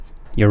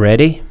You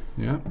ready?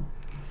 Yeah.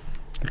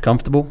 You're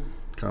comfortable?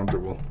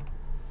 Comfortable.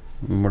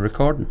 And we're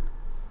recording.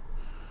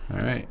 All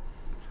right.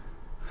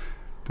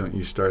 Don't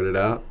you start it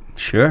out?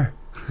 Sure.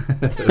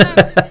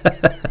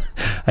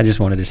 I just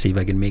wanted to see if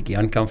I can make you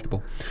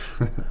uncomfortable.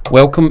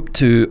 Welcome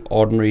to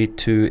Ordinary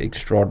to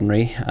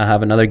Extraordinary. I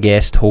have another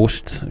guest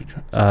host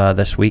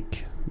this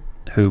week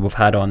who we've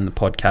had on the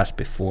podcast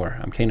before.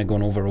 I'm kind of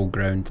going over old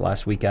ground.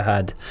 Last week I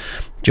had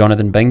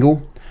Jonathan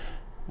Bingle.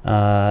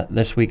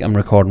 This week I'm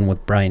recording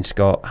with Brian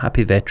Scott.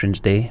 Happy Veterans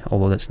Day,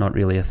 although that's not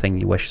really a thing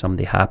you wish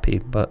somebody happy,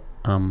 but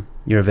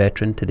you're a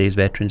veteran. Today's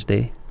Veterans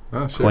Day.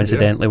 Oh, sure,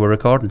 Coincidentally, we're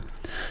recording.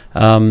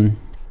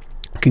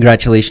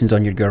 Congratulations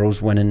on your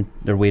girls winning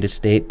their way to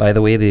state, by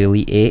the way, the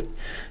Elite Eight.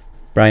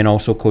 Brian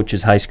also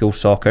coaches high school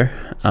soccer.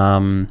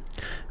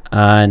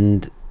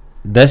 And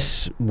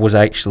this was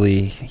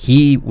actually,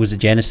 he was the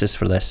genesis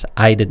for this.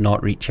 I did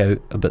not reach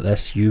out about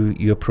this.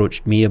 You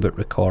approached me about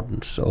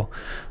recording, so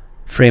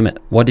frame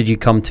it. What did you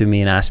come to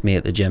me and ask me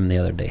at the gym the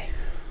other day?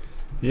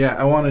 Yeah,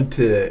 I wanted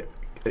to,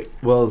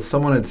 well,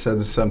 someone had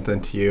said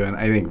something to you, and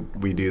I think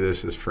we do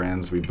this as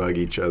friends. We bug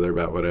each other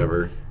about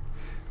whatever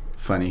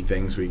funny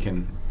things we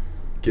can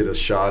get a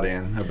shot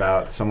in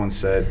about. Someone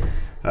said,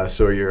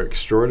 so you're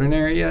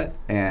extraordinary yet?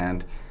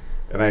 And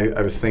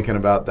I was thinking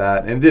about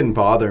that, and it didn't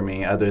bother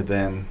me other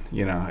than,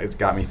 it's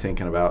got me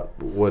thinking about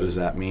what does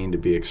that mean to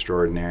be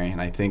extraordinary. And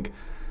I think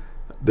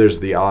there's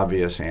the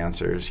obvious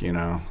answers,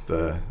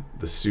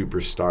 the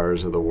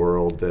superstars of the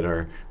world that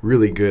are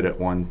really good at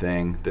one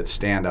thing, that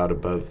stand out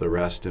above the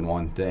rest in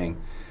one thing.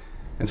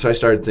 And so I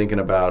started thinking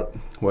about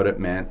what it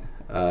meant.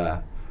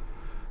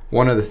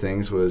 One of the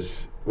things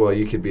was, well,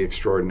 you could be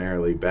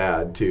extraordinarily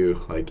bad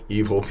too, like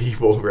evil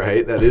people,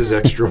 right? That is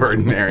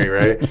extraordinary,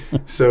 right?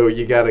 So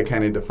you got to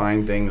kind of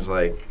define things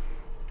like,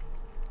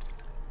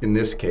 in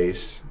this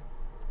case,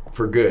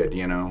 for good,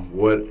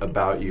 what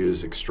about you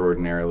is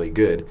extraordinarily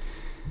good?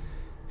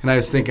 And I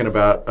was thinking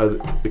about other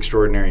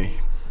extraordinary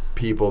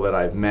people that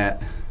I've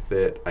met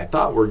that I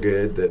thought were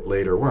good that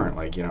later weren't,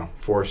 like,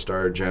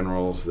 4-star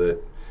generals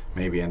that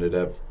maybe ended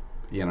up,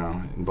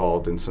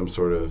 involved in some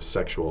sort of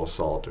sexual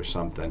assault or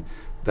something.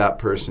 That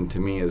person to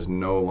me is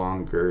no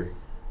longer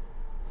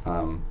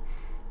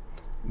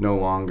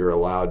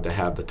allowed to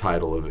have the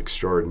title of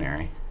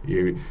extraordinary.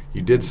 You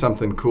did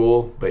something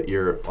cool, but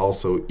you're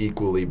also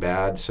equally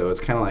bad. So it's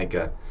kind of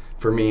like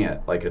for me,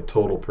 like a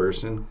total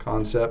person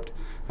concept.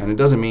 And it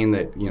doesn't mean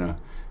that,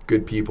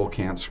 good people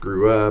can't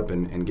screw up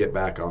and get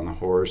back on the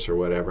horse or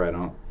whatever. I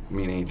don't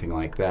mean anything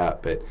like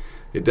that, but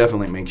it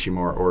definitely makes you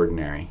more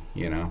ordinary,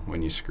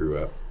 when you screw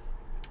up.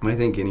 And I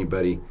think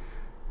anybody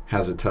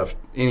has a tough,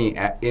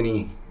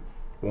 anyone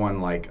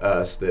like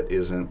us that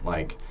isn't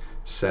like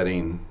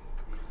setting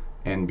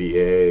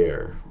NBA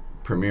or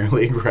Premier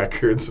League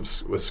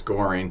records with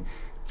scoring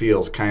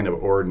feels kind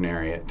of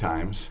ordinary at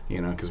times,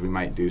 because we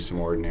might do some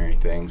ordinary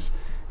things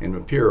and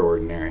appear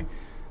ordinary.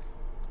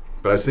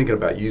 But I was thinking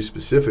about you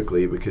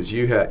specifically because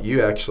you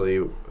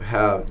actually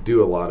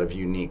do a lot of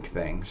unique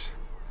things.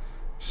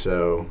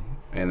 So,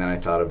 and then I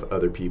thought of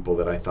other people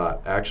that I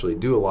thought actually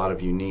do a lot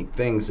of unique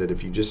things that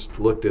if you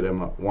just looked at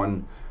them at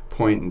one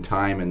point in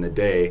time in the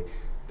day,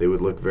 they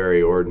would look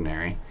very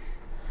ordinary.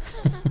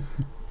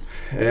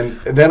 And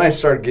then I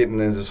started getting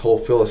into this whole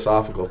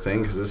philosophical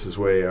thing because this is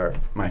where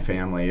my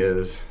family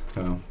is.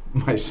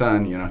 My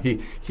son,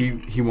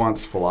 he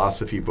wants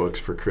philosophy books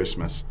for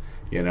Christmas.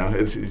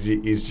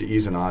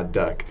 He's an odd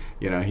duck.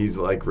 He's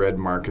like read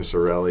Marcus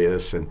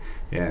Aurelius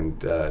and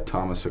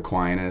Thomas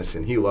Aquinas,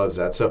 and he loves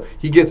that. So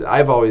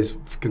I've always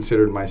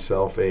considered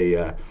myself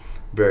a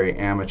very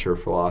amateur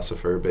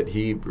philosopher, but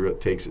he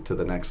takes it to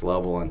the next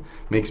level and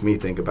makes me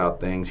think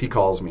about things. He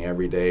calls me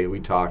every day. We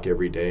talk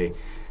every day,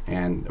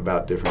 and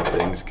about different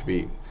things. It could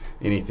be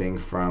anything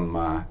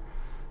from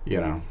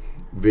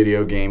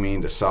video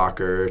gaming to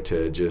soccer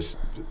to just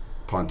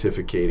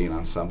pontificating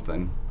on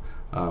something.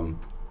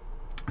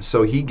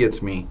 So he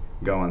gets me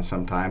going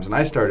sometimes, and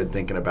I started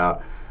thinking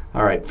about,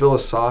 all right,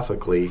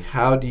 philosophically,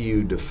 how do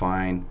you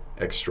define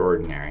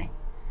extraordinary?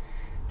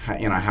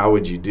 How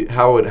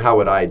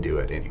would I do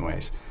it,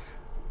 anyways?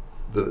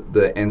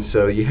 And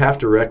so you have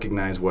to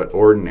recognize what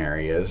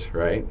ordinary is,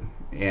 right?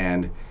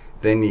 And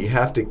then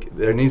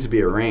there needs to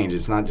be a range.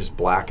 It's not just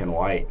black and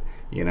white.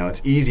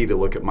 It's easy to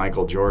look at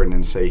Michael Jordan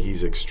and say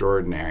he's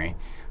extraordinary.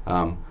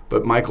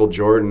 But Michael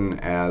Jordan,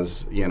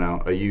 as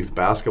a youth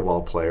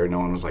basketball player, no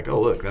one was like, oh,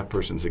 look, that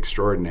person's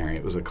extraordinary.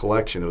 It was a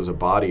collection. It was a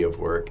body of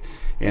work.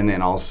 And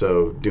then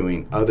also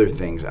doing other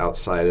things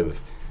outside of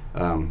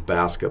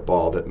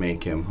basketball that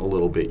make him a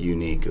little bit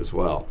unique as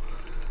well.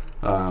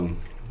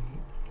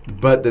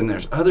 But then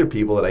there's other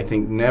people that I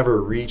think never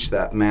reach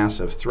that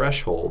massive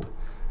threshold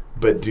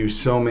but do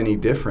so many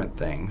different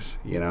things,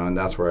 and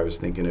that's where I was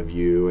thinking of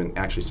you and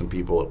actually some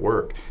people at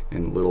work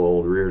in little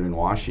old Reardon,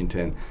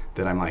 Washington,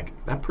 that I'm like,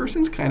 that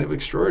person's kind of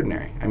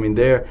extraordinary. I mean,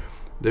 they're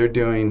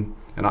doing,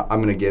 and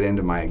I'm going to get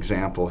into my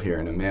example here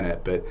in a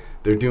minute, but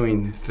they're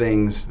doing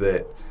things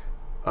that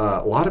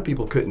a lot of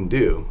people couldn't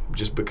do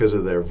just because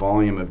of their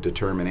volume of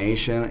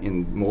determination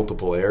in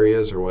multiple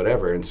areas or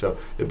whatever. And so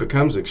it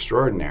becomes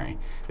extraordinary.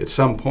 At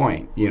some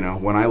point,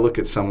 when I look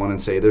at someone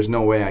and say, there's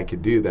no way I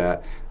could do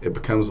that, it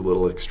becomes a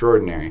little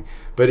extraordinary.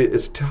 But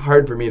it's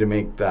hard for me to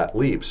make that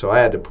leap. So I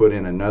had to put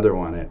in another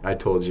one. I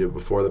told you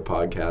before the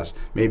podcast,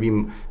 maybe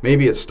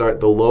the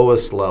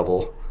lowest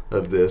level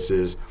of this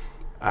is,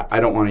 I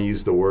don't want to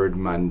use the word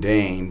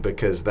mundane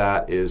because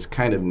that is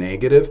kind of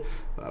negative,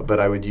 but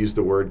I would use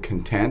the word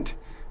content.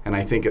 And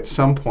I think at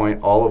some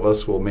point, all of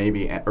us will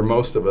or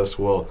most of us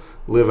will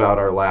live out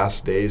our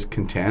last days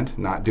content,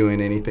 not doing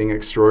anything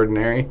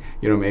extraordinary,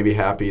 maybe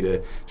happy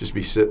to just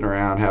be sitting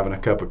around having a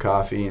cup of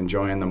coffee,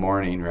 enjoying the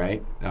morning,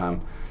 right?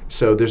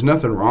 So there's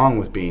nothing wrong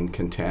with being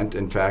content.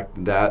 In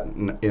fact, that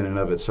in and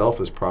of itself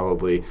is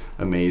probably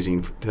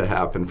amazing to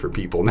happen for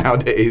people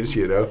nowadays,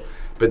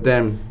 But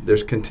then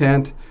there's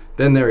content.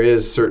 Then there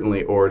is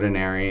certainly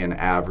ordinary and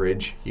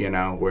average,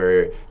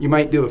 where you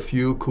might do a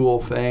few cool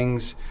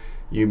things.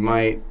 You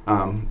might,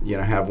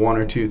 have one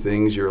or two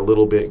things you're a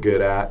little bit good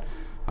at.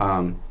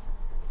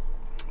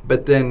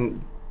 But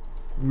then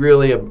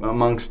really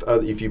amongst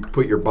other, if you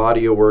put your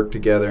body of work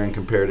together and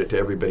compared it to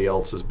everybody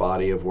else's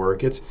body of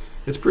work, it's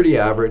pretty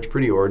average,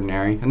 pretty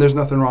ordinary. And there's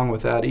nothing wrong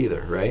with that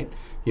either, right?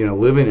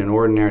 Living an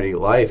ordinary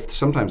life,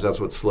 sometimes that's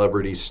what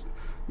celebrities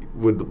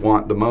would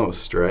want the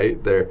most,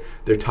 right? They're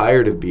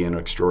tired of being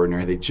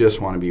extraordinary. They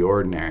just want to be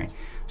ordinary.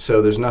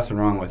 So there's nothing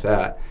wrong with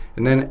that.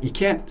 And then you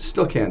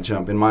still can't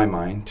jump, in my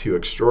mind, to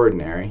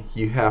extraordinary.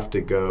 You have to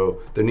go,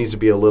 there needs to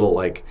be a little,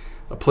 like,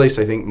 a place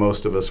I think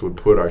most of us would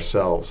put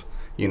ourselves,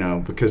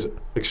 because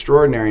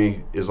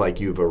extraordinary is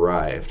like you've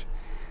arrived.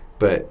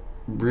 But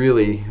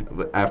really,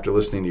 after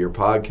listening to your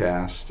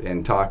podcast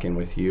and talking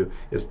with you,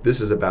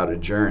 this is about a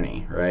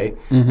journey, right?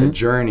 Mm-hmm. A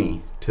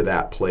journey to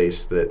that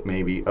place that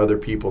maybe other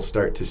people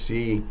start to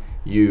see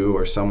you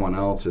or someone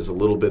else as a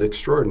little bit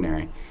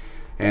extraordinary.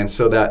 And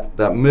so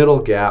that middle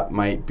gap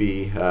might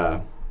be,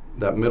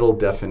 that middle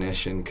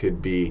definition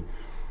could be,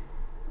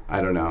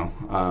 I don't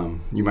know,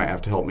 you might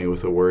have to help me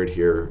with a word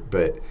here,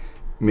 but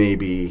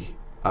maybe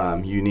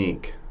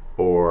unique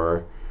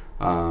or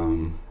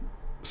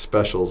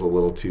special's a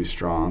little too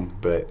strong,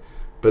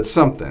 but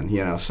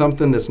something,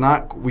 something that's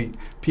not,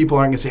 people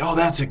aren't going to say, oh,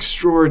 that's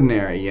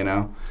extraordinary,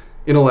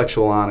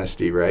 intellectual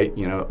honesty, right?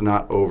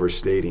 Not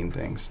overstating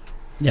things.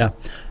 Yeah.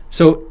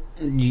 So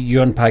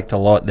you unpacked a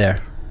lot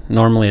there.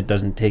 Normally it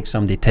doesn't take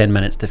somebody 10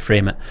 minutes to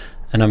frame it.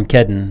 And I'm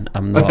kidding.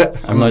 I'm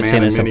not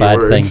saying it's a bad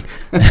thing.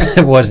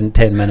 It wasn't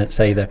 10 minutes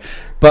either.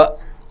 But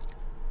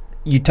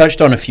you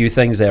touched on a few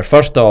things there.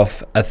 First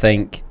off, I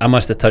think I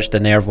must have touched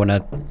a nerve when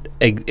I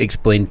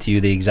explained to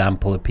you the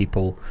example of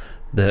people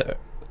that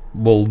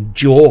will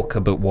joke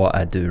about what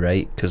I do,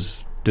 right?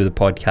 Because do the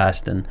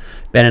podcast, and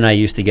Ben and I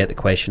used to get the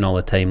question all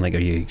the time, like, are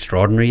you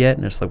extraordinary yet?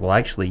 And it's like, well,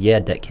 actually, yeah,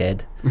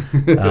 dickhead.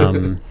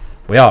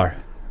 We are,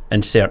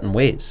 in certain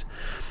ways.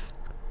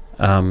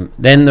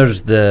 Then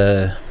there's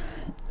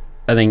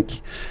I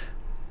think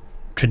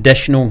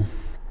traditional.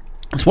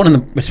 It's one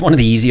of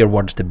the easier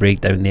words to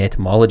break down the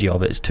etymology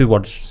of it. It's two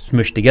words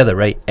smooshed together,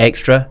 right?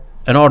 Extra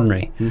and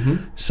ordinary.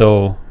 Mm-hmm.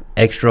 So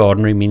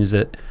extraordinary means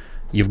that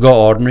you've got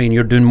ordinary and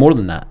you're doing more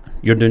than that.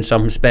 You're doing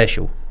something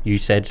special. You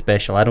said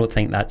special. I don't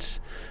think that's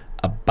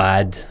a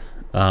bad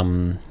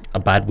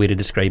way to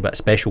describe it.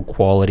 Special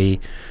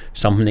quality,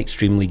 something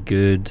extremely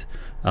good.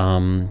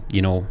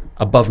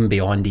 Above and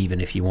beyond,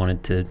 even if you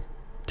wanted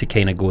to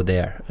kind of go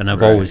there. And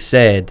I've always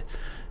said,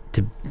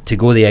 to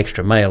go the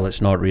extra mile,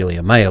 it's not really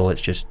a mile,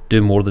 it's just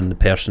do more than the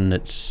person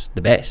that's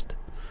the best.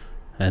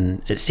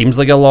 And it seems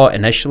like a lot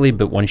initially,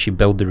 but once you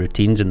build the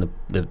routines and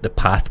the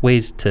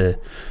pathways to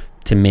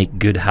make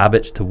good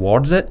habits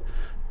towards it,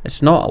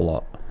 it's not a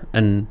lot.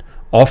 And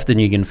often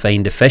you can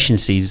find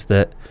efficiencies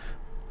that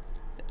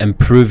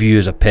improve you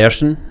as a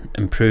person,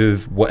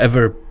 improve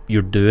whatever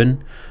you're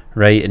doing,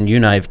 right? And you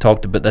and I have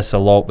talked about this a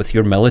lot with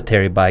your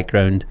military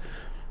background.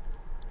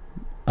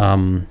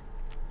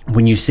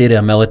 When you say to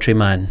a military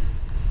man,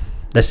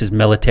 this is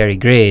military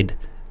grade,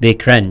 they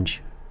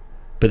cringe.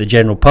 But the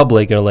general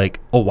public are like,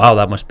 oh, wow,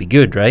 that must be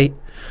good, right?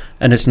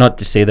 And it's not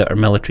to say that our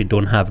military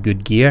don't have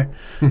good gear,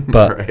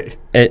 but right.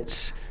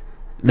 It's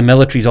the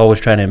military's always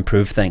trying to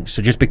improve things.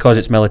 So just because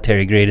it's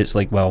military grade, it's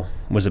like, well,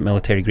 was it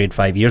military grade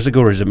 5 years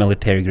ago, or is it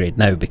military grade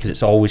now? Because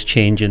it's always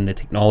changing, the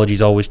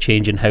technology's always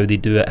changing, how they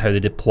do it, how they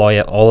deploy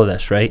it, all of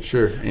this, right?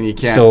 Sure, and you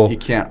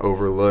can't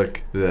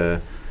overlook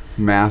the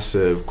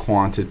massive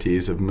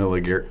quantities of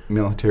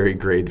military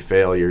grade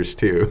failures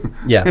too.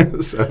 Yeah.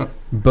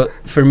 But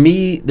for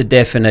me, the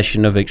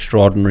definition of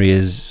extraordinary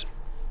is,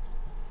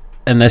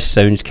 and this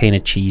sounds kind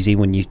of cheesy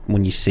when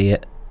you say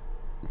it,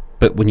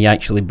 but when you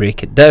actually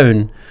break it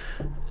down,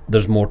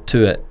 there's more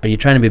to it. Are you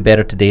trying to be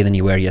better today than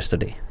you were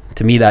yesterday?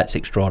 To me, that's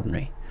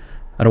extraordinary.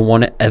 I don't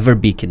want to ever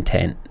be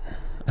content.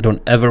 I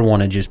don't ever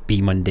want to just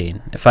be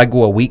mundane. If I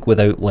go a week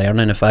without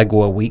learning, if I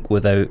go a week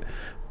without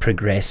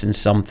progressing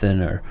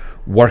something or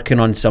working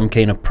on some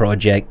kind of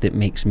project that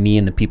makes me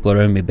and the people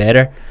around me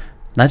better,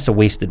 that's a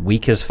wasted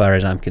week as far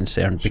as I'm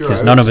concerned,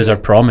 because none of us are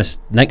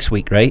promised next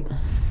week, right?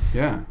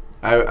 Yeah,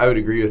 I would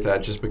agree with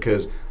that, just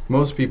because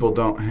most people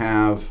don't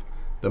have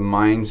the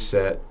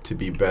mindset to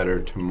be better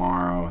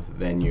tomorrow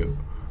than you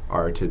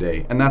are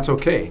today. And that's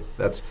okay.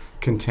 That's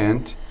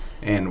content,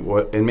 and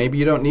maybe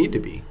you don't need to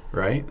be,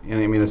 right?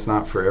 And I mean, it's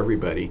not for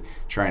everybody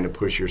trying to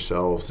push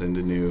yourselves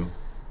into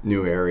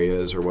new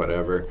areas or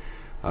whatever.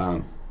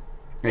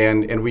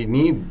 And we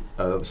need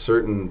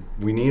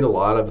a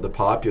lot of the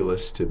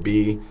populace to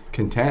be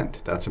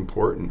content. That's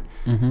important.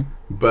 Mm-hmm.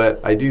 But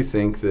I do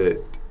think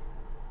that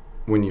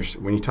when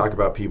you talk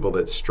about people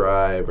that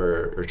strive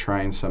or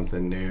trying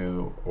something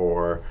new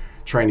or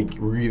trying to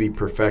really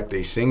perfect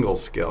a single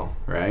skill,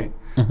 right?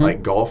 Mm-hmm.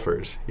 Like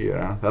golfers,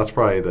 that's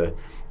probably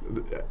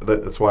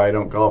that's why I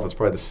don't golf. It's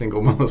probably the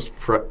single most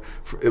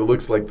it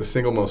looks like the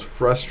single most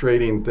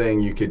frustrating thing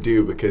you could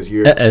do, because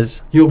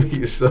you'll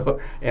be so,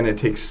 and it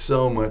takes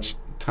so much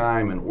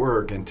time and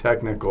work and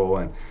technical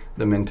and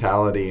the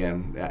mentality.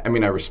 And I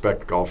mean, I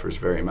respect golfers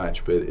very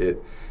much, but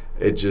it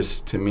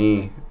just, to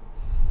me,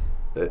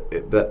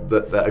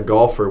 that a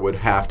golfer would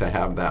have to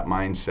have that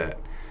mindset.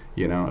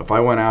 If I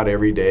went out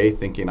every day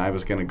thinking I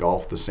was going to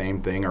golf the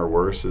same thing or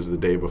worse as the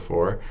day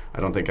before, I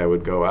don't think I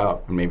would go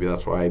out, and maybe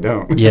that's why I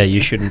don't. Yeah,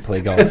 you shouldn't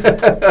play golf.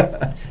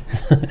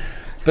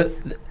 But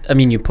I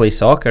mean, you play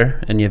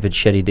soccer, and you've had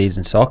shitty days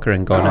in soccer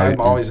and gone out.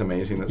 I'm always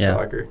amazing at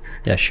soccer.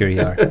 Yeah, sure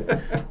you are.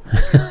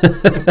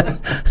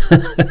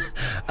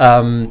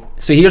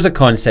 So here's a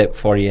concept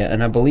for you,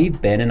 and I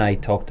believe Ben and I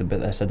talked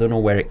about this. I don't know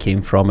where it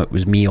came from. It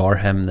was me or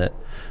him that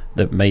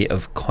might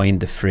have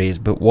coined the phrase.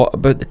 But what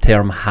about the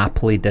term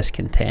happily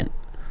discontent?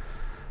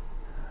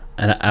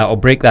 And I'll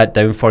break that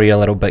down for you a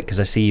little bit, because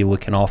I see you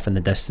looking off in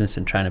the distance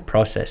and trying to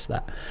process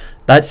that.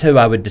 That's how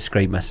I would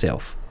describe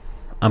myself.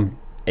 I'm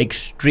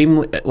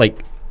extremely,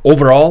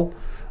 overall,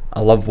 I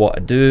love what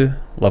I do,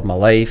 love my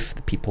life,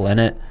 the people in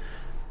it,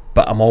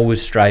 but I'm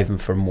always striving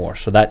for more.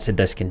 So that's a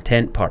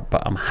discontent part,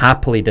 but I'm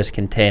happily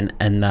discontent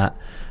in that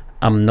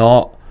I'm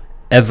not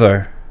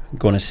ever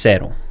going to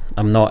settle.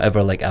 I'm not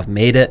ever like, I've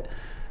made it.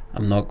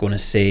 I'm not going to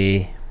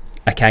say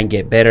I can't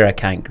get better, I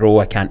can't grow,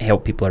 I can't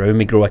help people around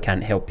me grow, I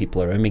can't help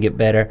people around me get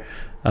better.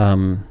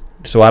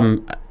 So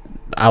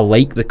I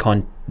like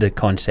the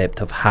concept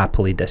of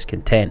happily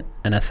discontent,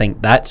 and I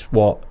think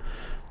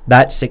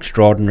that's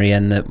extraordinary,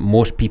 and that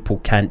most people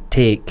can't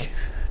take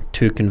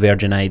two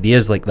converging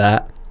ideas like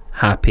that,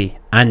 happy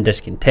and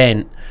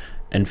discontent,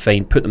 and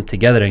put them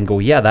together and go,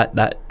 yeah,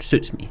 that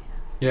suits me.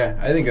 Yeah,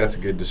 I think that's a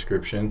good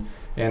description.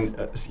 And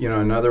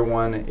another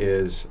one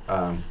is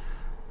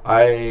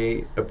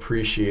I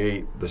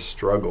appreciate the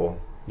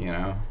struggle,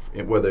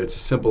 whether it's a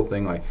simple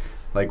thing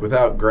like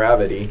without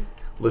gravity,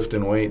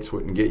 lifting weights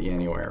wouldn't get you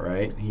anywhere,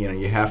 right?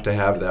 You have to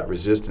have that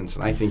resistance,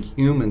 and I think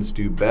humans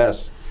do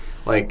best.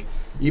 Like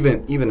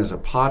even as a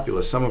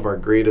populace, some of our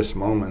greatest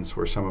moments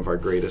were some of our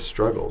greatest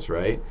struggles,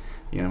 right?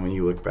 When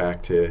you look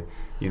back to,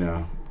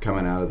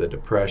 coming out of the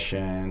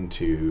Depression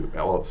to,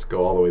 let's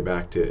go all the way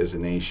back to as a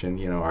nation,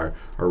 our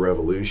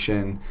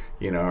revolution,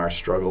 our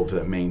struggle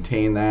to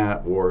maintain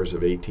that, wars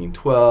of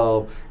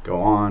 1812, go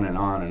on and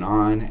on and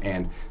on.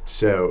 And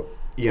so,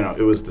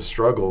 it was the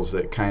struggles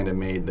that kind of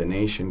made the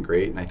nation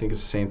great. And I think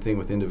it's the same thing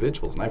with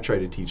individuals. And I've tried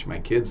to teach my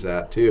kids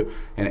that too.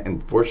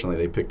 And fortunately,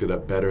 they picked it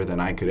up better than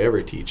I could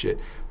ever teach it.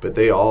 But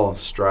they all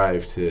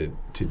strive to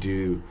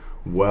do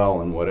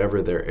well in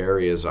whatever their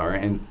areas are.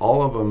 And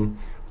all of them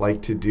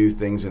like to do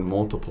things in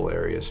multiple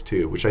areas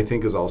too, which I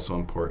think is also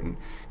important.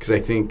 Because I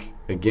think,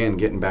 again,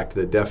 getting back to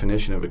the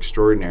definition of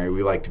extraordinary,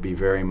 we like to be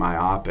very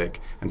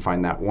myopic and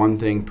find that one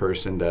thing a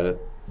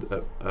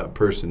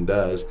person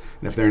does,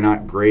 and if they're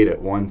not great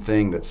at one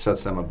thing that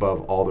sets them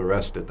above all the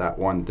rest at that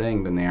one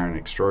thing, then they aren't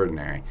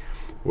extraordinary.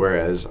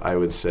 Whereas I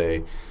would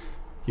say,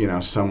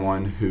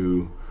 someone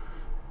who,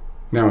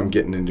 now I'm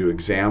getting into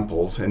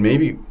examples, and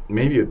maybe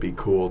it'd be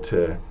cool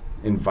to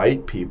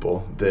invite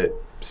people that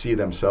see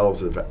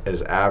themselves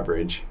as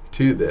average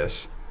to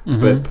this, mm-hmm.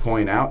 but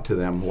point out to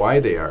them why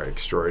they are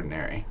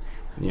extraordinary.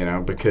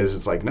 Because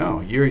it's like,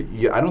 no,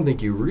 I don't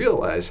think you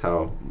realize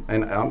how,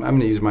 and I'm going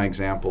to use my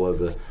example of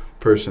the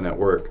person at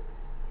work.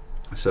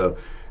 So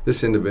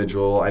this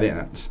individual, I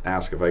didn't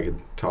ask if I could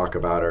talk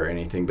about her or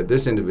anything, but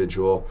this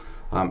individual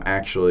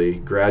actually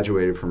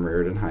graduated from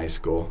Riordan High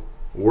School,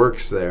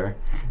 works there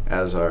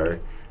as our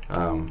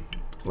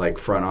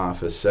front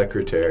office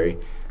secretary,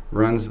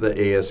 runs the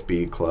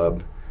ASB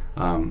club.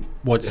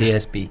 What's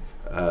ASB?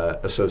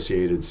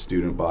 Associated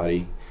Student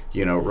Body.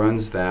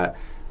 Runs that,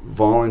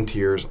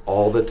 volunteers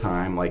all the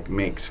time,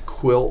 makes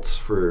quilts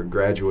for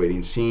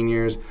graduating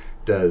seniors,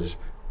 does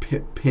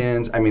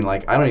pins. I mean, I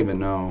don't even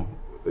know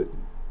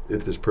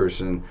if this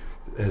person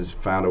has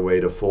found a way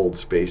to fold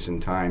space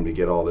and time to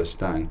get all this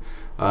done.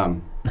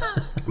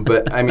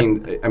 But I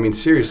mean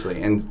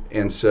seriously.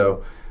 And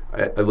so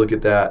I look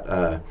at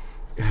that.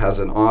 Has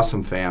an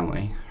awesome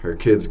family. Her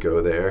kids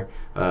go there.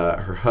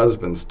 Her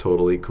husband's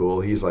totally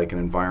cool. He's like an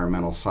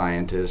environmental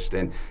scientist,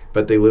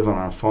 but they live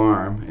on a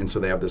farm, and so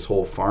they have this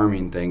whole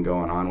farming thing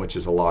going on, which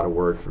is a lot of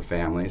work for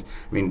families.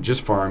 I mean,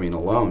 just farming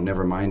alone,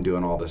 never mind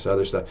doing all this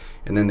other stuff.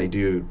 And then they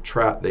do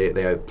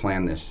they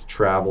plan this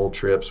travel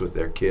trips with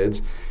their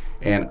kids.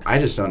 And I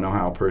just don't know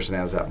how a person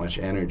has that much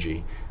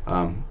energy.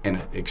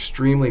 And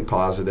extremely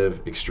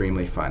positive,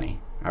 extremely funny.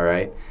 All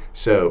right.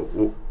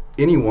 So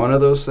any one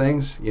of those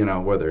things,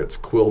 whether it's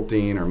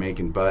quilting or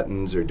making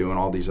buttons or doing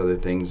all these other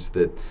things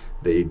that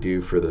they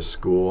do for the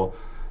school,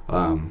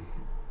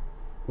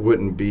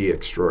 wouldn't be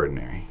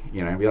extraordinary.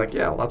 I'd be like,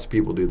 yeah, lots of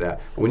people do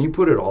that. But when you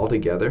put it all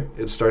together,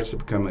 it starts to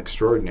become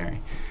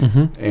extraordinary.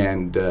 Mm-hmm.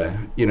 And,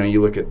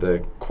 you look at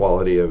the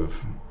quality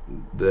of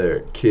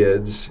the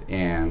kids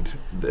and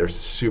they're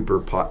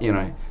super,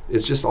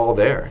 it's just all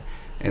there.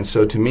 And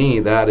so to me,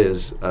 that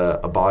is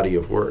a body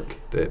of work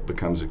that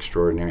becomes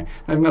extraordinary. And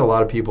I've met a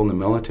lot of people in the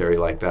military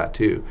like that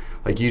too.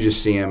 Like you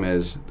just see them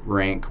as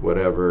rank,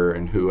 whatever,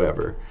 and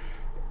whoever.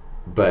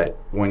 But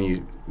when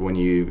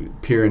you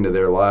peer into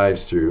their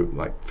lives through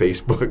like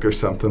Facebook or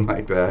something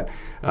like that,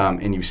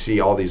 and you see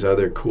all these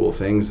other cool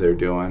things they're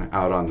doing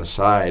out on the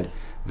side,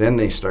 then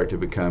they start to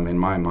become, in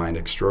my mind,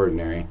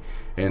 extraordinary.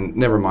 And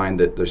never mind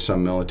that there's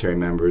some military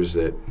members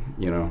that,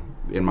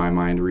 in my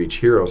mind, reach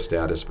hero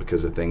status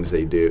because of things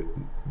they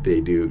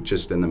do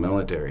just in the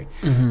military.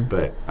 Mm-hmm.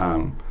 But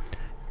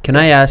can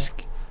I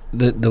ask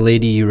the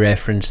lady you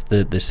referenced,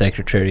 the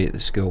secretary at the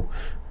school?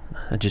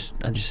 I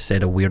just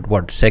said a weird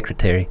word,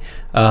 secretary.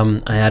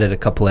 I added a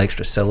couple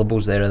extra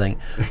syllables there, I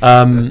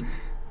think.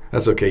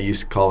 That's okay. You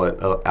call it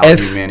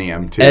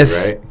aluminium too,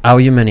 right?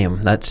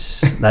 Aluminium.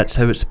 That's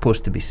how it's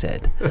supposed to be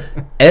said.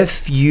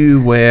 If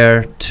you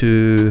were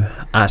to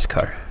ask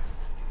her,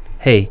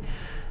 hey,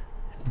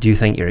 do you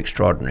think you're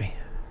extraordinary?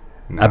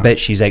 No. I bet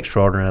she's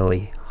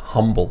extraordinarily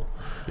humble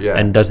Yeah.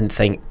 and doesn't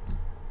think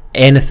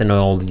anything of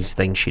all these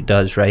things she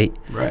does, right?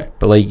 Right.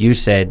 But like you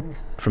said,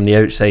 from the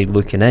outside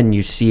looking in,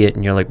 you see it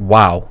and you're like,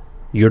 wow,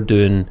 you're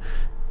doing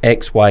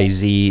X, Y,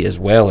 Z as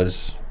well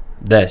as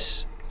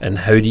this. And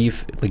how do you,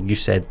 like you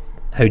said,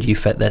 how do you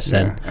fit this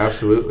in?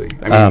 Absolutely.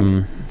 I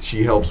mean,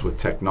 she helps with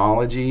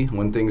technology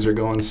when things are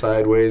going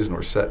sideways and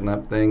we're setting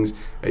up things.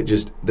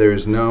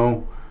 There's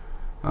no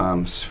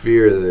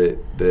sphere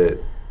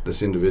that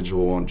this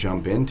individual won't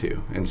jump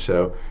into.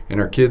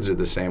 And our kids are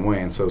the same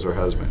way, and so is her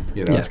husband.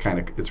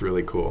 It's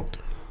really cool.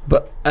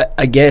 But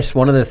I guess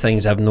one of the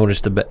things I've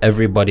noticed about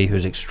everybody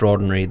who's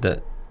extraordinary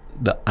that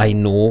I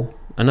know,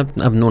 and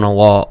I've known a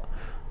lot,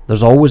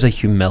 there's always a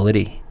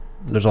humility.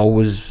 They're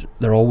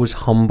always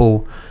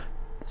humble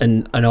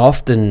and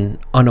often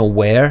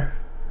unaware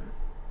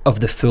of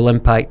the full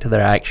impact of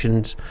their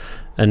actions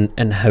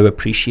and how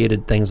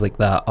appreciated things like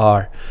that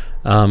are.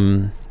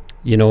 And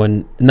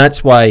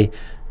that's why,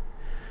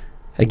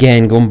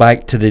 again, going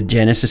back to the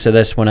genesis of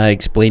this, when I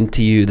explained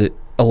to you that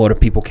a lot of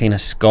people kind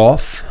of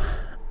scoff,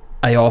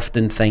 I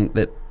often think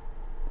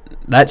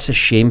that's a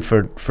shame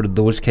for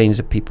those kinds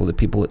of people, the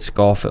people that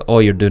scoff at, oh,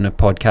 you're doing a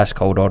podcast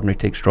called Ordinary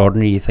to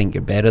Extraordinary, you think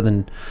you're better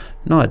than...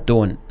 No, I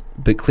don't.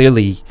 But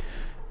clearly,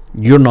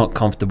 you're not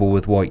comfortable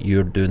with what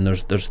you're doing.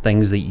 There's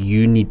things that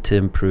you need to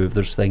improve.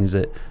 There's things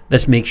that...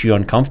 This makes you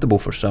uncomfortable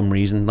for some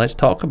reason. Let's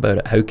talk about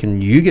it. How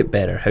can you get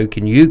better? How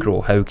can you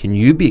grow? How can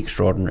you be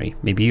extraordinary?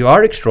 Maybe you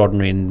are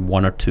extraordinary in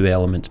one or two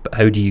elements, but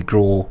how do you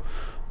grow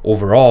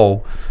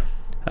overall?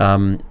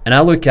 And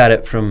I look at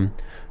it from...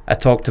 I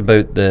look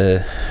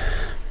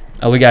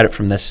at it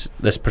from this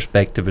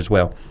perspective as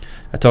well.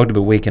 I talked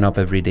about waking up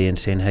every day and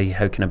saying, hey,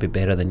 how can I be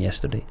better than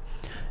yesterday?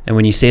 And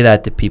when you say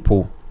that to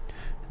people,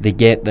 they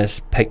get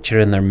this picture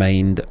in their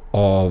mind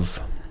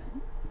of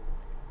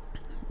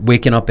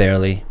waking up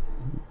early,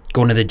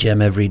 going to the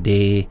gym every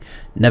day,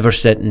 never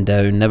sitting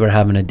down, never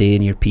having a day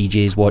in your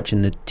PJs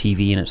watching the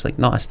TV. And it's like,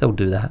 no, I still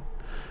do that.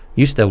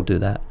 You still do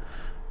that.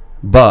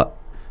 But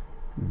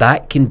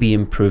that can be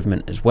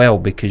improvement as well,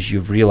 because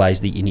you've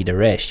realised that you need a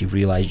rest. You've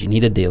realised you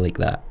need a day like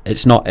that.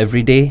 It's not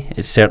every day.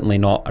 It's certainly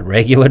not a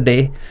regular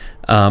day.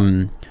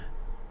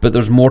 But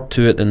there's more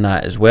to it than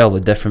that as well, the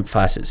different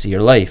facets of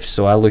your life.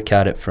 So I look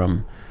at it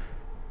from,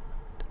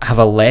 have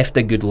I left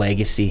a good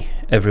legacy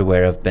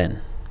everywhere I've been?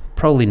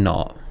 Probably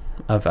not.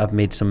 I've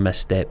made some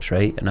missteps,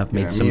 right? And I've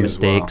made some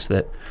mistakes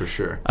that for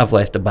sure. I've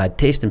left a bad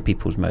taste in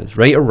people's mouths,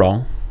 right or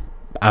wrong.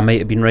 I might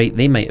have been right,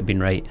 they might have been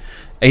right.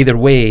 Either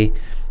way,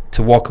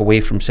 to walk away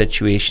from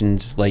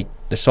situations like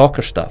the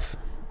soccer stuff.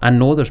 I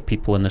know there's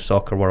people in the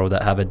soccer world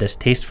that have a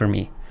distaste for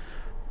me,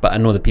 but I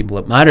know the people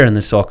that matter in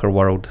the soccer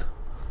world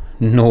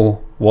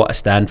know what I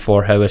stand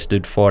for, how I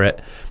stood for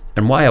it,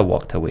 and why I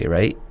walked away,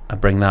 right? I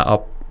bring that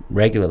up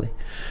regularly.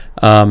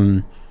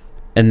 And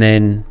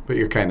then... But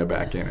you're kind of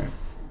back in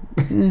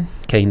it.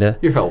 Kind of.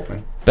 You're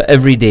helping. But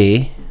every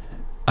day,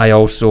 I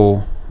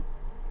also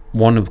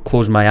want to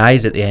close my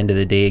eyes at the end of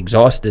the day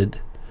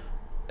exhausted,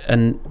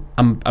 and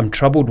I'm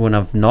troubled when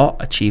I've not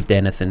achieved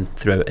anything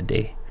throughout a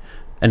day.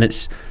 And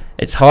it's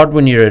hard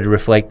when you're a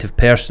reflective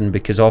person,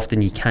 because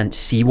often you can't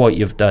see what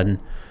you've done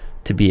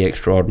to be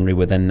extraordinary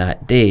within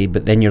that day,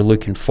 but then you're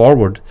looking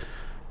forward,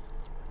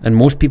 and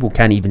most people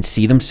can't even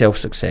see themselves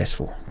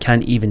successful,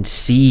 can't even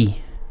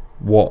see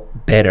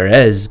what better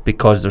is,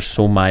 because they're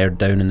so mired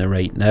down in the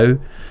right now.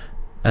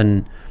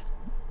 And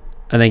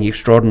I think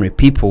extraordinary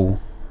people,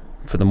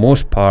 for the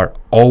most part,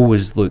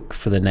 always look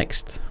for the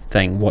next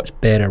thing, what's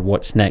better,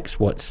 what's next,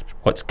 what's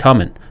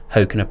coming,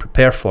 How can I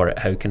prepare for it?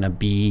 How can I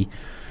be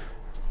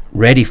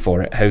ready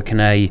for it? How can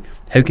I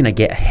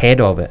get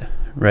ahead of it,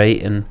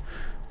 right? And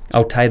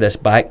I'll tie this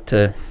back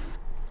to,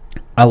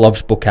 I love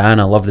Spokane.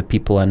 I love the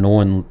people I know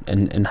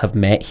and have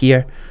met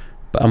here,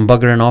 but I'm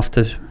buggering off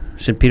to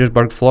St.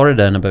 Petersburg,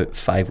 Florida in about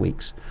 5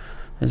 weeks.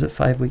 Is it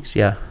 5 weeks?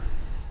 Yeah.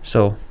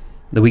 So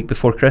the week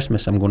before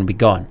Christmas, I'm going to be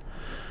gone.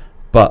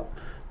 But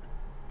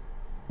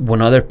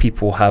when other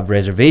people have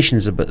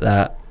reservations about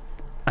that,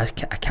 I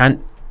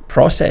can't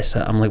process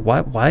it. I'm like,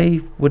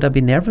 why would I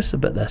be nervous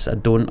about this? I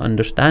don't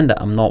understand it.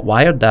 I'm not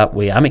wired that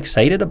way. I'm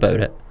excited about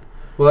it.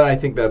 Well, I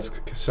think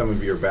that's some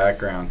of your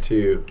background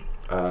too.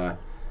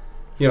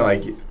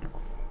 Like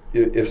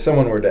if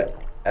someone were to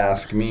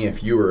ask me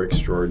if you were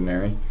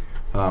extraordinary,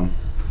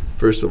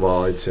 first of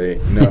all, I'd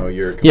say no.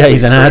 You're yeah,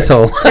 he's an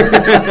asshole,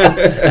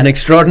 an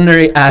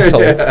extraordinary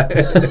asshole.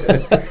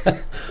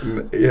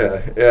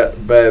 Yeah.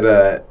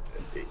 But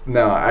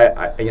no,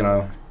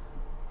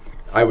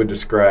 I would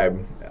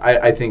describe.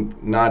 I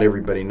think not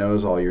everybody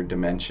knows all your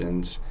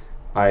dimensions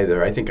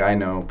either. I think I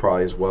know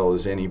probably as well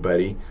as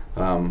anybody,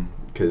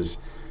 because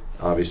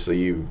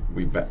obviously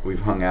we've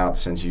hung out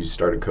since you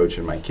started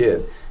coaching my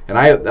kid, and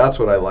that's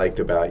what I liked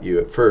about you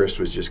at first,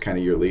 was just kind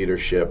of your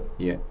leadership,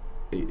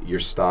 your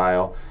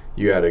style.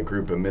 You had a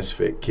group of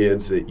misfit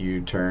kids that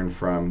you turned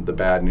from the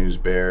Bad News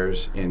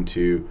Bears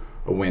into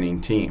a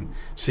winning team.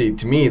 See,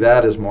 to me,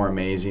 that is more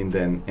amazing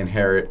than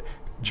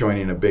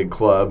joining a big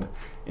club,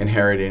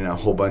 inheriting a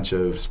whole bunch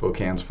of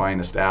Spokane's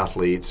finest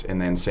athletes,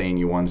 and then saying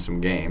you won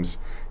some games.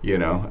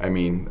 I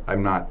mean,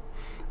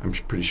 I'm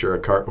pretty sure a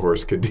cart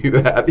horse could do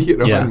that,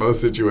 in most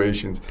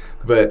situations.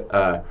 But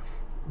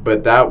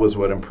that was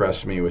what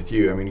impressed me with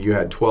you. I mean, you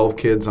had 12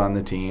 kids on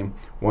the team,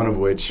 one of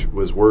which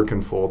was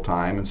working full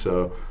time, and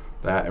so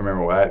I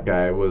remember that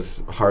guy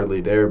was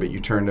hardly there, but you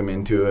turned him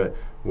into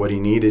what he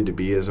needed to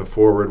be as a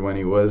forward when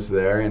he was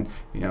there, and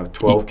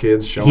 12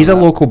 kids showing He's a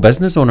up. local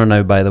business owner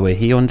now, by the way.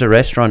 He owns a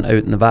restaurant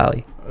out in the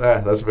valley.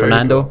 Yeah, that's very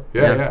Fernando. cool.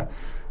 Yeah.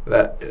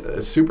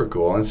 That's super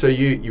cool. And so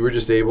you were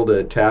just able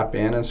to tap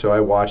in, and so I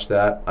watched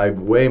that. I've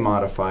way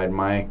modified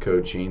my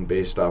coaching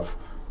based off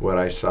what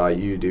I saw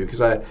you do,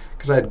 because I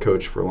had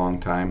coached for a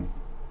long time.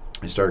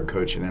 I started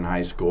coaching in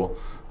high school,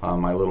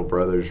 my little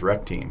brother's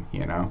rec team,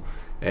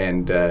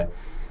 and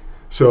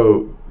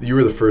so you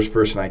were the first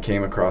person I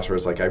came across where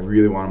it's like, I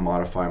really want to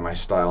modify my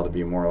style to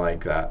be more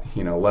like that,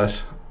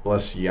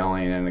 less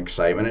yelling and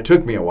excitement. It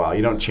took me a while.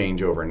 You don't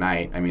change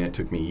overnight. I mean, it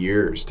took me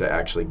years to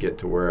actually get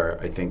to where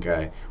I think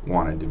I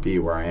wanted to be,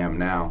 where I am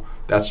now.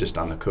 That's just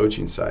on the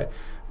coaching side.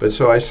 But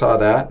so I saw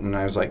that, and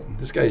I was like,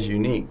 this guy's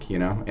unique,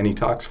 and he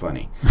talks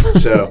funny.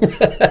 So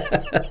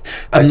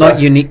I'm not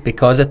unique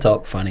because I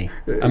talk funny.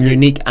 I'm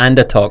unique and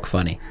I talk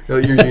funny. You're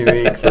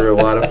unique for a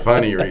lot of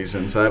funny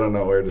reasons. I don't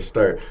know where to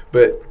start.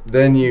 But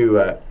then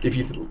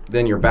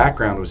then your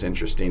background was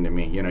interesting to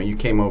me. You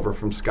came over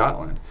from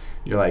Scotland.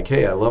 You're like,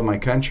 hey, I love my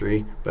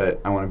country,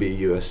 but I want to be a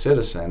U.S.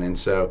 citizen. And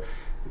so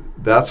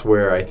that's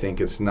where I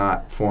think it's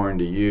not foreign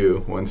to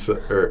you or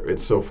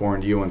it's so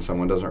foreign to you when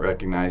someone doesn't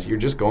recognize you're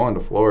just going to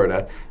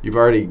Florida. You've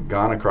already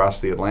gone across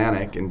the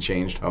Atlantic and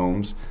changed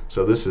homes,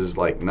 so this is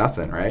like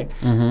nothing, right?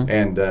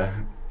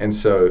 Mm-hmm. And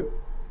so,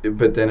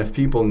 but then if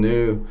people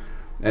knew,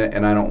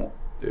 and I don't,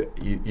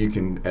 you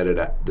can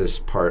edit this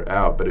part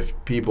out, but if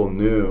people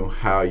knew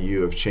how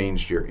you have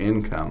changed your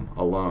income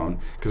alone,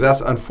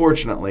 because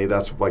unfortunately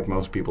that's like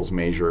most people's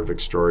measure of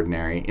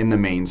extraordinary in the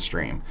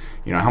mainstream.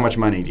 How much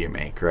money do you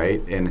make,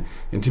 right? And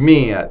to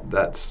me,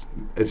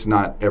 it's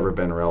not ever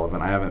been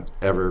relevant. I haven't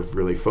ever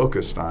really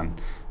focused on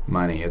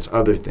money. It's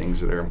other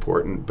things that are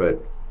important,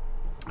 but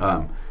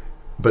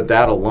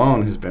that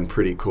alone has been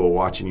pretty cool,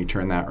 watching you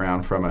turn that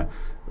around from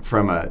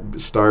a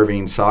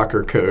starving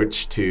soccer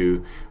coach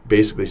to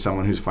basically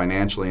someone who's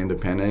financially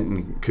independent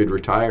and could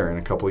retire in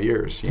a couple of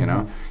years.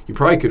 You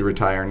probably could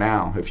retire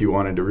now if you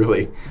wanted to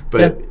really,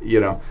 but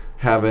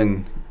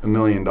having $1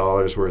 million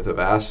worth of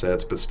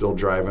assets, but still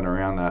driving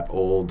around that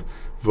old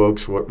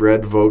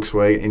red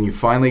Volkswagen, and you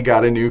finally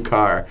got a new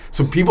car.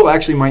 So people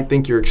actually might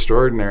think you're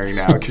extraordinary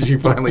now because you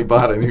finally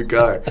bought a new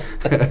car.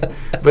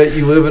 But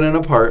you live in an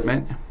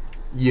apartment.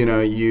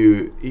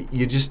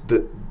 You just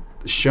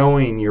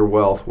showing your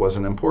wealth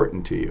wasn't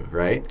important to you,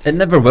 right? It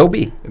never will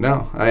be.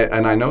 No,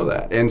 I know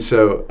that. And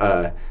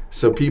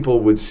so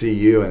people would see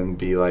you and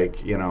be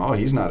like, oh,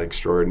 he's not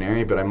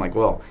extraordinary. But I'm like,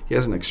 well, he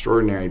has an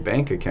extraordinary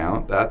bank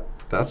account.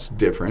 That's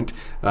different.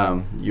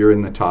 You're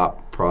in the top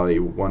probably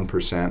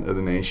 1% of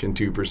the nation,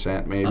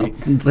 2% maybe.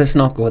 Let's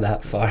not go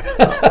that far.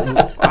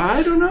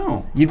 I don't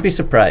know. You'd be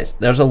surprised.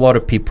 There's a lot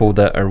of people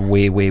that are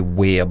way, way,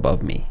 way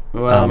above me.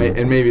 Well,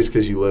 and maybe it's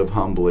because you live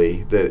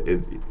humbly that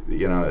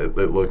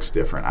it looks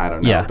different. I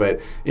don't know. Yeah.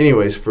 But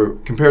anyways,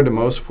 compared to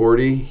most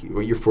 40,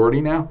 you're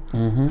 40 now?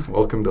 Mm-hmm.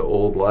 Welcome to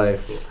old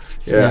life.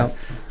 Yeah.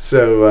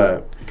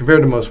 So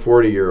compared to most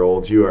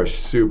 40-year-olds, you are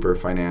super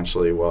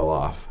financially well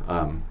off,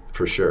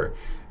 for sure.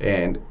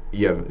 And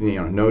you have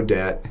no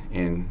debt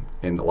and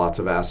lots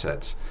of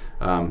assets.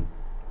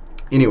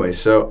 Anyway,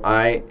 so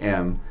I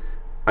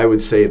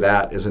would say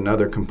that is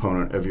another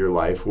component of your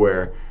life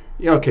where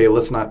yeah, okay,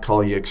 let's not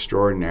call you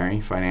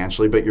extraordinary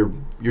financially, but you're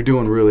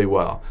doing really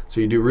well.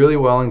 So you do really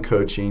well in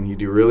coaching. You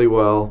do really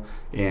well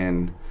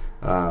in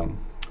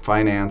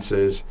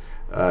finances.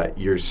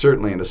 You're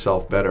certainly into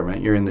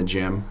self-betterment. You're in the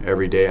gym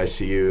every day. I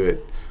see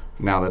you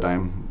now that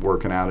I'm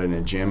working out in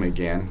a gym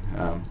again,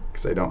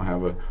 because I don't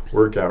have a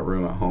workout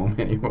room at home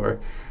anymore.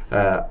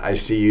 I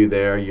see you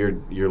there.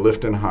 You're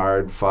lifting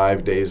hard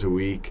 5 days a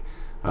week.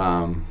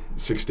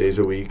 6 days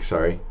a week.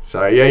 Sorry.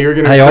 Yeah, you're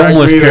gonna. I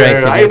almost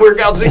corrected you. I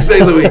work out 6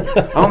 days a week.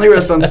 I only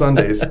rest on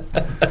Sundays.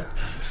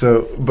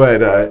 So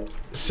then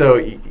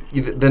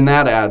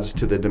that adds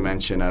to the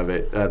dimension of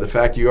it. The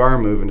fact you are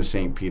moving to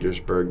St.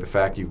 Petersburg, the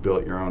fact you've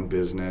built your own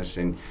business,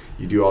 and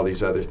you do all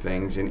these other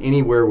things, and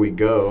anywhere we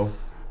go,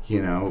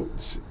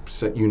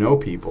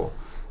 people.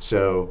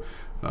 So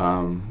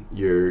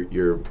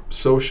you're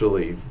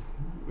socially.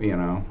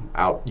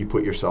 Out. You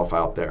put yourself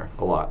out there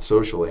a lot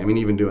socially. I mean,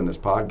 even doing this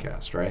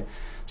podcast, right?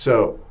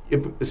 So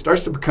it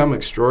starts to become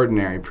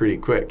extraordinary pretty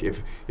quick.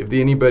 If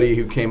anybody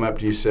who came up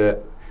to you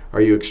said,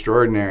 "Are you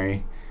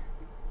extraordinary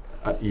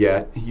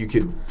yet?" You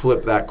could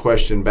flip that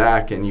question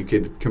back, and you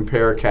could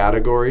compare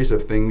categories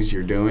of things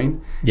you're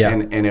doing. Yeah.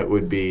 And it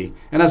would be.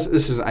 And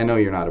this is. I know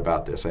you're not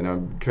about this. I know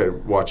I'm kind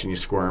of watching you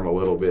squirm a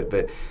little bit,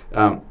 but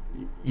I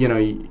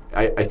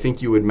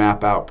think you would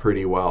map out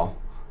pretty well.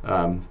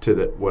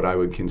 To what I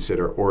would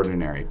consider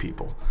ordinary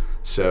people.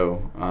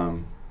 So,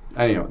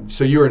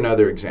 so you're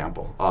another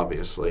example,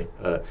 obviously.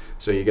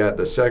 So you got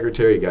the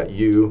secretary, you got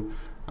you.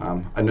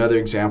 Another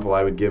example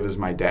I would give is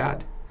my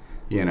dad.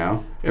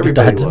 Everybody your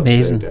dad's loves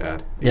amazing. their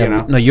dad.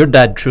 Yeah, no, your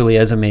dad truly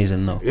is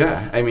amazing, though.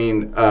 Yeah, I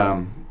mean,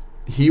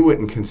 he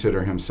wouldn't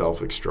consider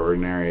himself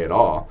extraordinary at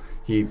all.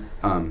 He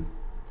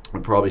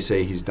would probably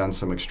say he's done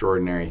some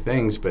extraordinary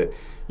things, but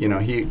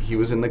he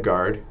was in the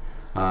Guard.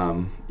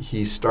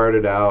 He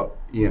started out,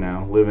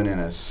 living in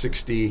a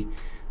 $60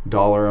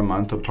 a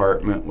month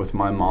apartment with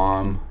my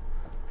mom,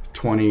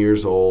 20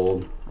 years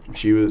old.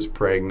 She was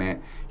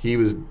pregnant. He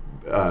was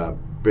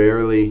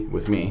barely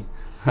with me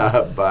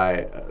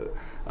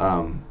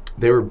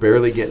they were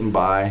barely getting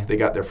by. They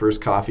got their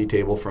first coffee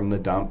table from the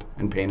dump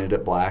and painted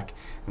it black,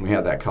 and we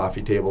had that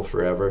coffee table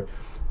forever.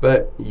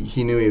 But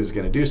he knew he was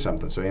going to do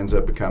something, so he ends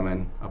up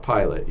becoming a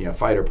pilot,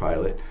 fighter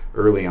pilot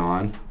early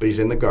on. But he's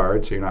in the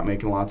Guard, so you're not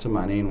making lots of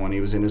money. And when he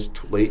was in his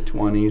late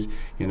 20s,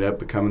 he ended up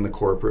becoming the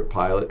corporate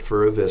pilot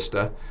for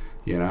Avista.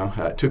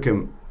 It took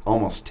him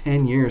almost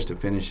 10 years to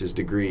finish his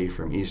degree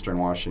from Eastern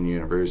Washington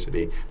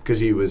University because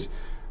he was,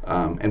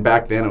 and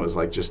back then it was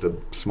like just a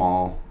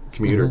small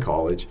commuter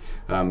college.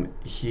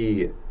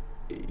 He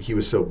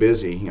was so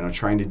busy,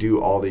 trying to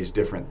do all these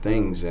different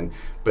things,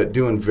 but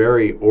doing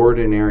very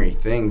ordinary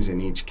things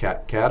in each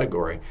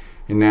category.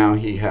 And now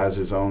he has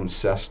his own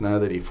Cessna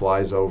that he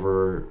flies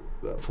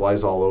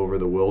all over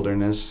the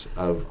wilderness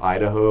of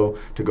Idaho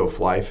to go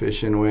fly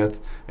fishing with.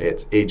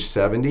 At age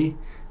 70,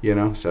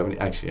 70.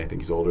 Actually, I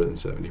think he's older than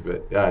 70,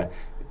 but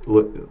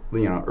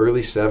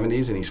early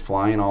 70s, and he's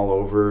flying all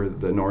over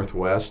the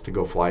Northwest to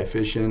go fly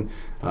fishing.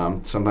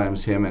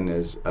 Sometimes him and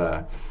his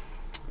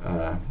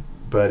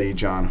buddy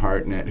John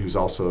Hartnett, he's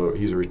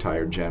a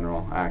retired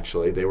general.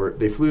 Actually,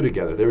 they flew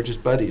together. They were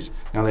just buddies.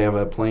 Now they have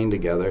a plane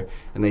together,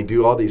 and they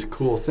do all these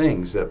cool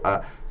things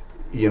that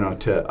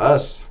to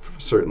us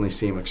certainly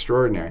seem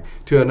extraordinary.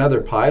 To another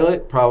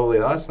pilot, probably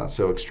that's not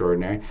so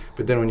extraordinary.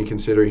 But then when you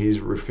consider he's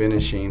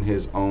refinishing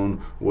his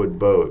own wood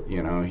boat,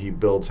 he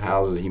builds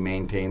houses, he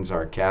maintains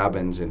our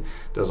cabins, and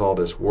does all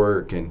this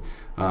work, and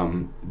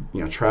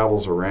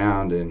travels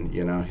around, and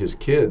his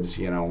kids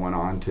went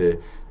on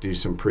to do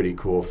some pretty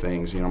cool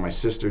things. My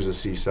sister's a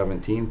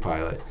C-17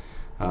 pilot.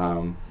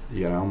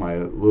 My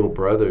little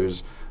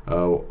brothers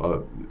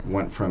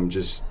went from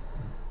just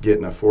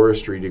getting a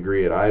forestry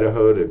degree at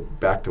Idaho to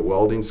back to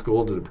welding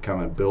school to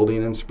become a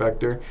building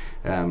inspector.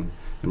 And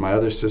my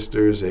other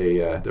sister's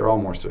they're all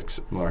more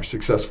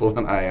successful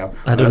than I am.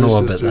 I don't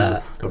know about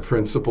that. A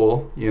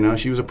principal,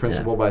 she was a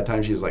principal by the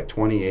time she was like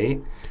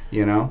 28,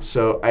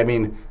 So, I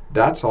mean,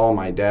 that's all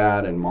my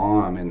dad and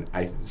mom, and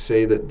I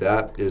say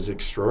that is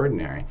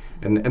extraordinary.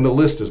 And the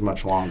list is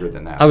much longer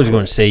than that. I was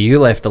going to say, you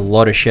left a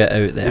lot of shit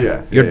out there.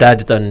 Yeah, your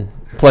dad's done,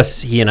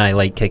 plus he and I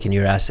like kicking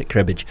your ass at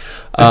cribbage.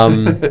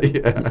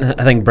 I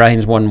think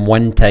Brian's won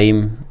one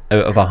time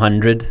out of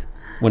 100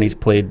 when he's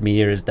played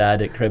me or his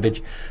dad at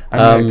cribbage.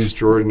 I'm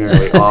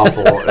extraordinarily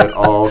awful at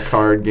all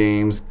card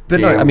games,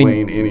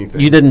 gambling,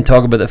 anything. You didn't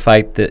talk about the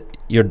fact that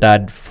your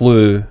dad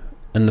flew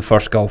in the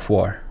first Gulf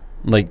War.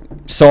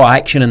 Saw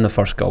action in the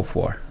first Gulf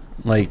War.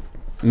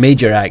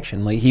 Major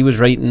action. He was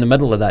right in the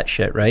middle of that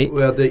shit, right?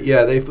 Well,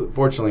 they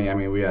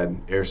fortunately, we had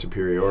air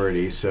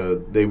superiority, so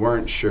they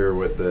weren't sure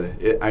what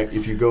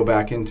if you go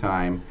back in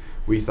time,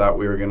 we thought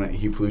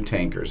he flew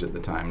tankers at the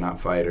time,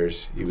 not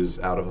fighters. He was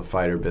out of the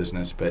fighter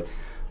business, but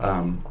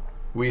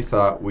we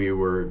thought we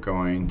were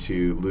going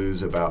to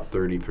lose about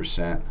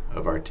 30%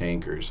 of our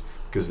tankers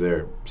because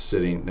they're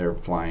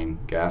flying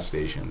gas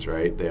stations,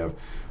 right? They have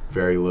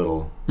very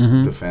little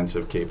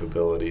defensive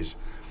capabilities.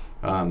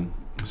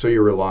 So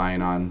you're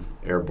relying on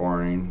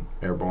airborne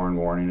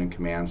warning and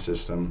command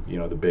system,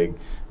 the big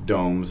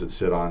domes that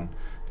sit on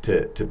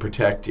to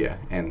protect you.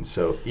 And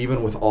so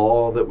even with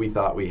all that we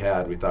thought we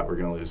were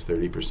going to lose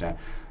 30%.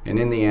 And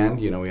in the end,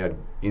 we had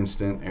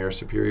instant air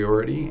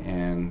superiority,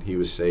 and he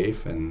was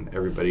safe, and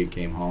everybody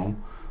came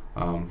home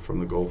from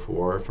the Gulf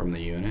War, from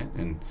the unit.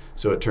 And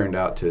so it turned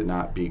out to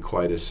not be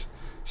quite as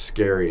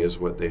scary as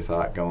what they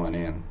thought going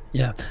in.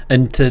 Yeah,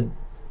 and to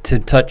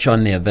touch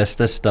on the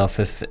Avista stuff,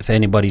 if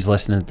anybody's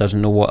listening that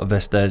doesn't know what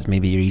Avista is,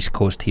 maybe you're East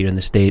Coast here in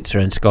the States or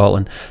in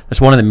Scotland,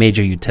 it's one of the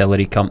major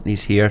utility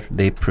companies here.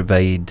 They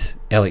provide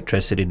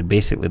electricity to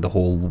basically the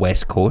whole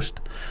West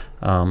Coast.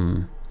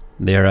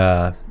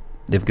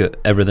 They've got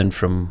everything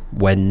from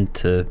wind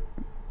to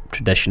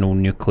traditional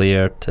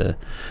nuclear to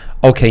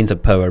all kinds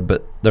of power,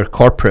 but their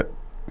corporate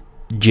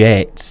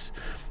jets,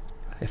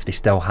 if they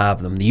still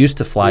have them, they used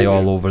to fly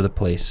all over the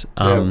place.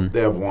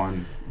 They have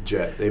one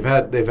jet. They've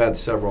had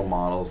several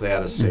models. They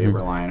had a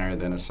Sabreliner,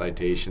 then a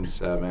Citation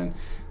 7.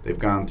 They've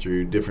gone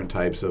through different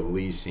types of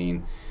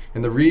leasing.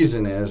 And the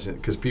reason is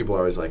because people are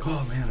always like,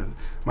 oh man,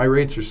 my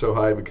rates are so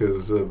high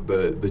because of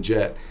the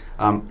jet.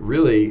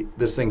 Really,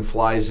 this thing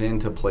flies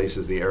into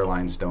places the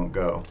airlines don't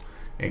go,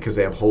 because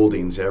they have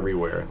holdings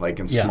everywhere, like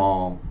in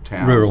small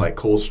towns, rural, like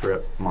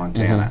Colstrip,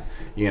 Montana.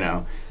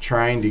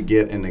 Trying to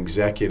get an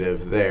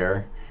executive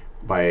there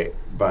by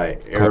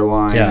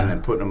airline and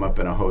then putting them up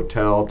in a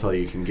hotel till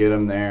you can get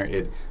them there.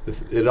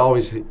 It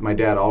always, my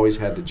dad always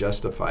had to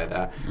justify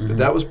that. But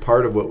that was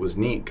part of what was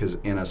neat, because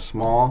in a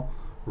small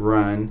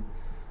run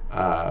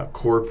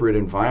corporate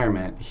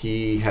environment,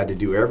 he had to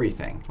do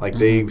everything. Like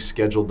they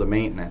scheduled the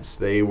maintenance.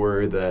 They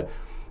were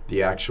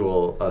the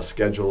actual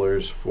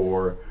schedulers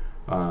for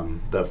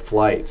the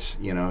flights.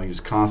 He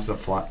was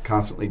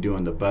constantly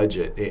doing the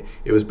budget.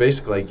 It was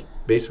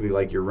basically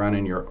like you're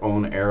running your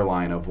own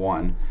airline of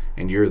one,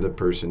 and you're the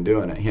person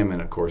doing it. Him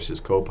and of course his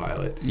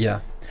co-pilot.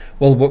 Yeah.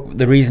 Well,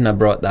 the reason I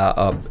brought that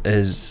up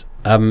is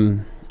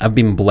I've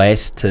been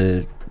blessed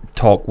to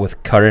talk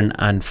with current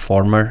and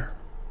former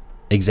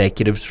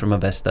executives from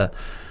Avista,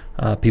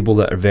 people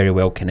that are very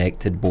well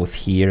connected both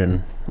here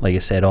and, like I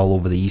said, all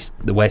over the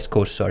West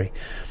Coast,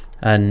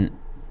 and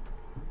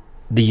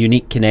the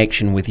unique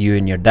connection with you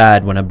and your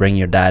dad. When I bring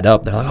your dad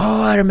up, they're like,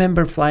 oh, I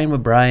remember flying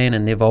with Brian,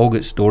 and they've all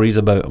got stories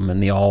about him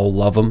and they all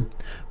love him,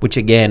 which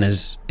again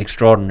is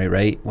extraordinary,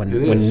 right?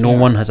 When no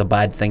one has a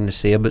bad thing to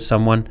say about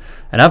someone.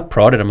 And I've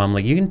prodded him, I'm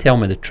like, you can tell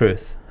me the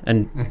truth,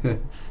 and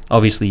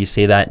obviously you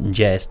say that in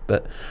jest,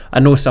 but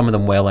I know some of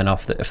them well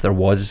enough that if there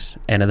was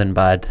anything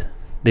bad,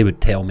 they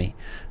would tell me,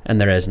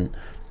 and there isn't.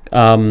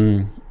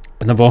 And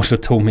they've also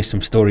told me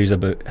some stories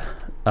about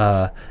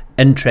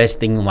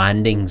interesting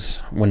landings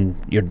when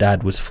your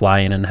dad was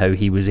flying and how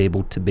he was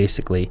able to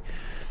basically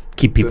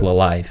keep people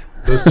alive.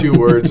 Those two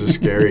words are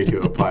scary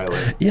to a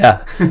pilot.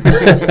 Yeah.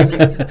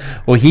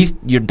 Well,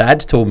 your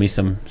dad's told me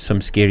some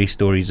scary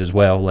stories as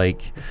well.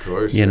 Like, of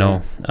course,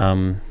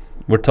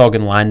 we're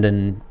talking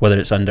landing, whether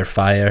it's under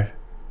fire,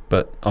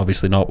 but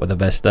obviously not with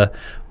Avista,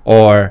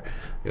 or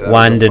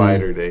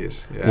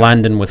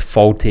landing with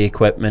faulty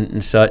equipment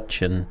and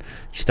such, and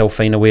you still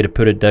find a way to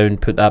put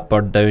that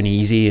bird down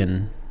easy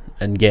and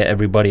get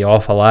everybody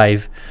off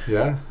alive.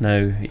 Yeah.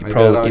 Now, my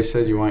dad always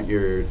said you want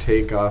your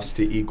takeoffs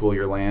to equal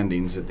your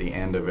landings at the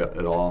end of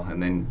it all,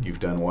 and then you've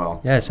done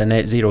well. Yeah, it's a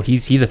net zero.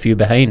 He's a few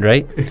behind,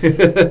 right?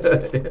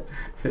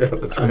 Yeah,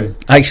 that's right.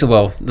 Actually,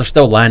 well, there's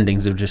still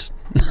landings. They're just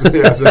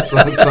there's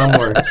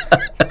somewhere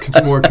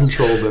more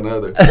controlled than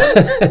others.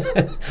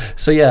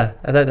 So yeah,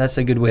 that's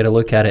a good way to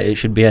look at it. It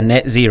should be a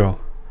net zero.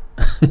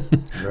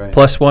 Right.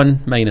 Plus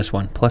one, minus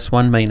one. Plus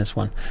one, minus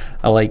one.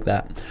 I like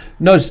that.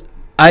 No,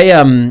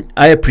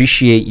 I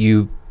appreciate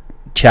you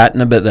chatting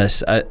about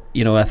this. I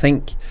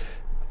think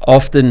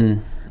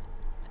often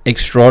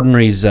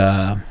extraordinary's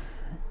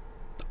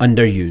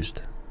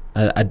underused.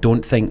 I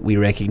don't think we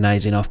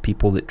recognize enough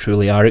people that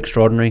truly are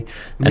extraordinary.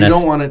 And we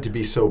don't want it to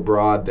be so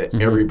broad that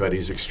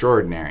everybody's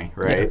extraordinary,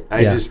 right?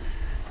 Yeah.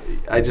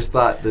 I just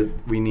thought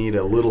that we need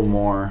a little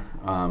more.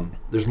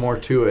 There's more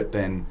to it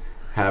than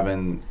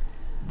having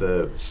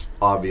the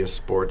obvious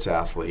sports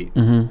athlete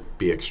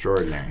be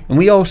extraordinary. And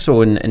we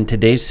also, in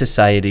today's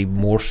society,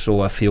 more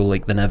so I feel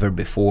like than ever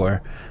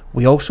before,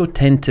 we also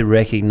tend to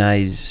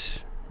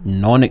recognize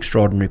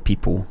non-extraordinary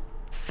people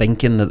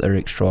thinking that they're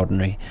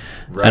extraordinary.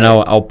 Right. And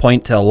I'll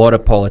point to a lot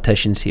of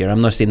politicians here. I'm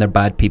not saying they're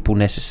bad people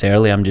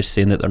necessarily. I'm just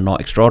saying that they're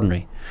not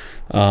extraordinary.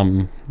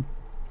 The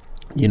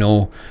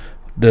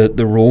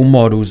role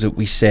models that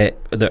we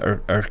set,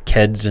 that our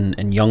kids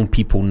and young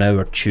people now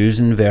are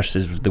choosing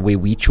versus the way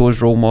we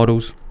chose role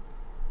models,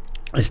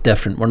 is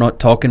different. We're not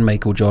talking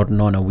Michael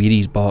Jordan on a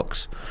Wheaties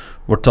box.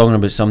 We're talking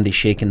about somebody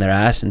shaking their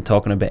ass and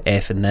talking about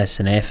effing this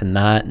and effing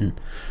that, and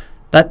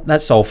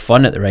that's all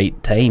fun at the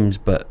right times,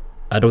 but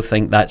I don't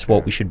think that's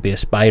what we should be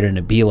aspiring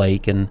to be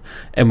like, and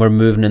we're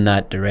moving in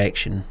that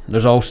direction.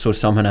 There's also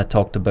something I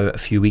talked about a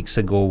few weeks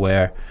ago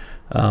where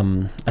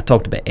I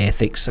talked about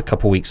ethics a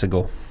couple weeks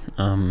ago,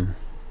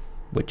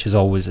 which is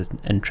always an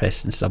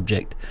interesting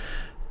subject.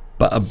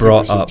 But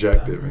super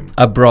subjective.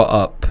 I brought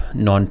up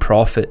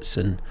non-profits,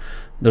 and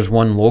there's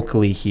one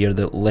locally here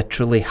that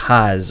literally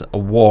has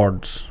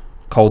awards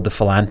called the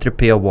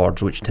Philanthropy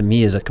Awards, which to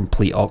me is a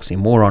complete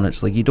oxymoron.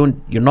 It's like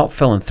you're not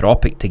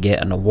philanthropic to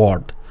get an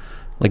award.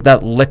 Like,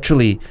 that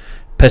literally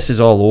pisses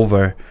all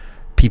over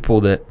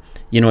people that,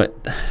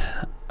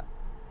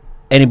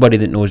 anybody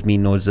that knows me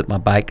knows that my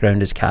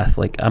background is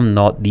Catholic. I'm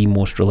not the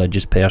most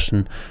religious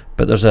person,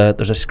 but there's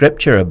a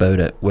scripture about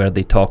it where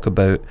they talk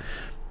about,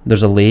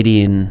 there's a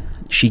lady and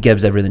she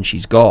gives everything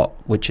she's got,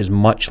 which is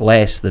much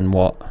less than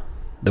what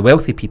the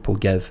wealthy people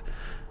give.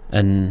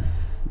 And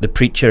the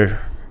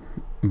preacher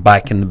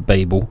back in the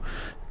Bible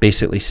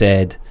basically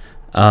said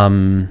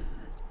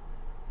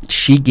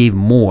she gave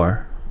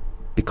more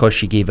because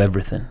she gave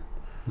everything.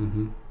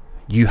 Mm-hmm.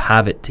 You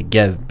have it to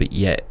give,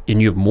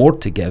 and you have more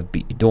to give,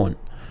 but you don't.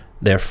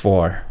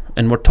 Therefore,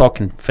 and we're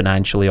talking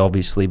financially,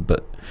 obviously,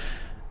 but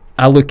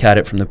I look at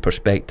it from the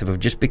perspective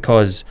of, just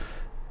because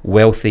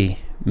wealthy,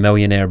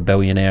 millionaire,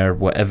 billionaire,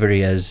 whatever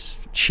he is,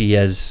 she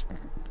is,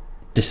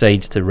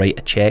 decides to write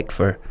a check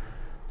for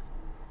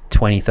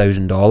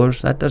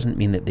 $20,000, that doesn't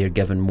mean that they're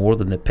giving more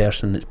than the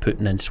person that's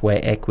putting in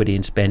sweat equity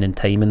and spending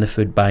time in the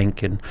food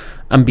bank. And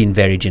I'm being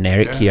very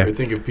generic here. I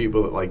think of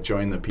people that like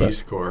join the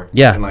Peace Corps,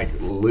 yeah, and like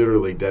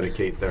literally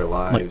dedicate their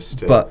lives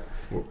to. But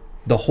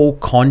the whole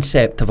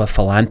concept of a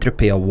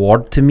philanthropy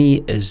award to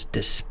me is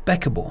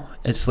despicable.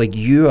 It's like,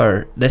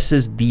 this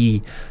is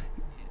the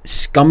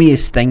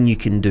scummiest thing you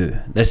can do.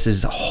 This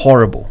is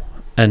horrible.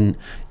 And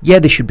yeah,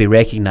 they should be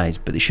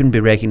recognised, but they shouldn't be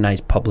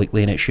recognised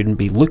publicly, and it shouldn't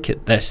be, look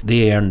at this,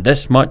 they earned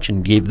this much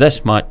and gave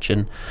this much,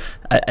 and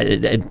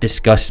it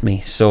disgusts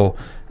me. So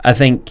I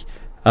think,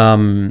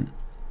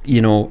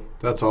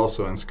 that's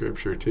also in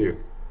Scripture too.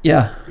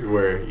 Yeah.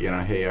 Where,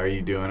 hey, are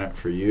you doing it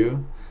for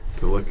you?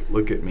 To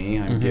look at me,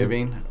 I'm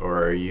giving,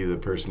 or are you the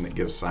person that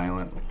gives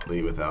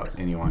silently without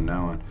anyone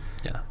knowing?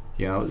 Yeah.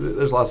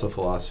 There's lots of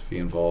philosophy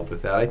involved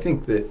with that. I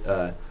think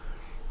that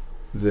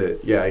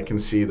I can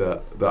see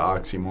the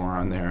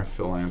oxymoron there,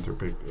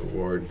 philanthropic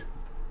award.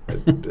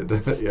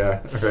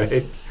 Yeah,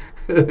 right.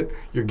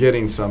 You're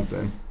getting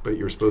something, but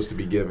you're supposed to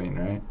be giving,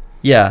 right?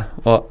 Yeah.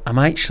 Well, I'm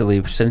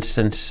actually,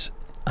 since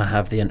I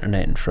have the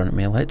internet in front of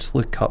me, let's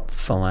look up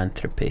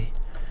philanthropy,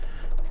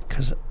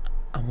 because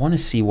I want to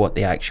see what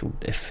the actual,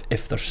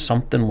 if there's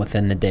something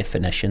within the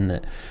definition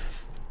that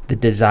the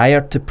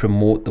desire to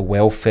promote the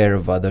welfare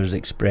of others,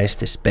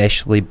 expressed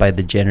especially by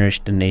the generous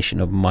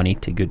donation of money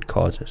to good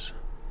causes.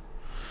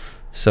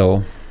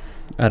 So,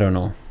 I don't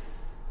know.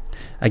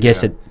 I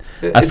guess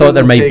I thought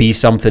there might be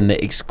something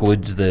that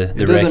excludes the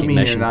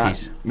recognition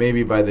piece.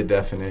 Maybe by the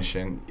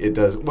definition, it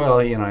does.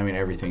 Well,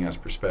 everything has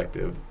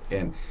perspective.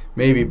 And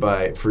maybe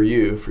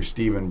for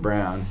Stephen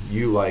Brown,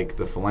 you like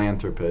the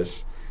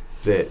philanthropists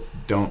that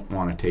don't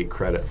want to take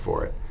credit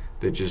for it.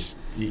 That just,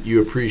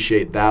 you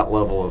appreciate that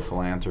level of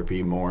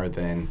philanthropy more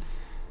than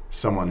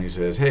someone who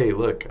says, hey,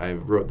 look, I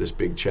wrote this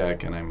big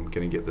check and I'm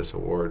going to get this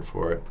award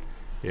for it.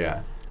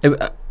 Yeah.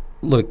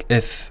 Look,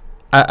 if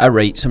I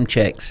write some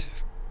checks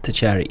to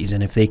charities,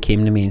 and if they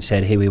came to me and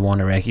said, hey, we want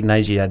to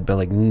recognize you, I'd be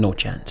like, no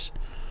chance.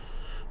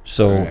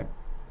 So, right.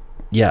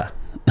 Yeah.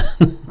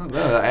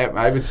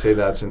 I would say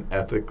that's an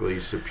ethically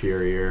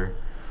superior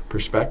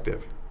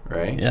perspective,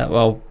 right? Yeah,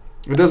 well,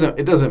 it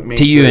doesn't make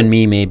to you and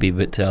me maybe,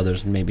 but to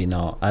others maybe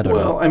not. I don't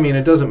know. Well,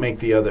 it doesn't make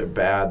the other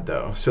bad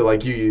though. So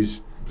like, you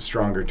use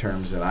stronger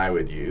terms than I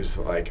would use.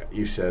 Like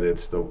you said,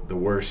 it's the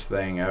worst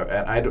thing.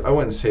 I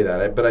wouldn't say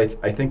that, but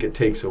I think it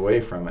takes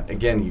away from it.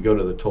 Again, you go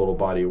to the total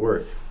body of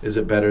work. Is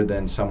it better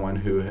than someone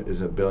who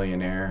is a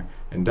billionaire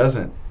and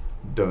doesn't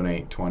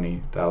donate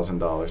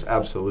 $20,000?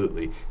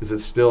 Absolutely. Is it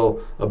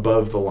still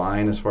above the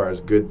line as far as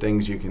good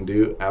things you can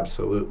do?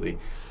 Absolutely.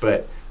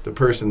 But the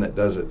person that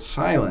does it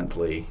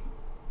silently,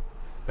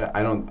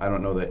 I don't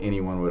know that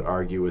anyone would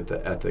argue with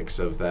the ethics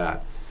of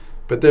that.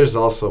 But there's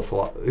also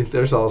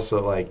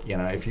like,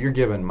 if you're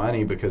given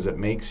money because it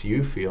makes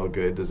you feel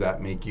good, does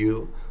that make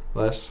you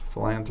less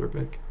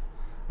philanthropic?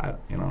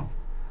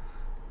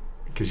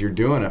 Because you're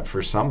doing it for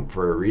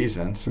a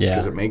reason,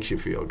 because it makes you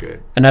feel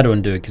good. And I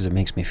don't do it because it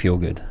makes me feel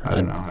good. I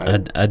don't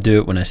know. I do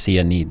it when I see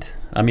a need.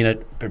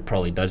 It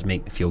probably does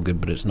make me feel good,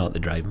 but it's not the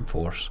driving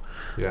force.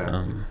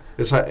 Yeah.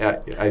 It's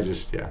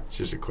just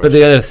a question. But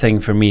the other thing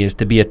for me is,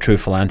 to be a true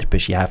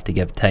philanthropist, you have to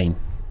give time,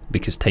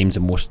 because time's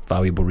the most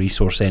valuable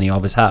resource any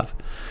of us have.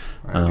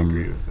 I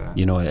agree with that.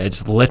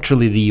 It's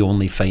literally the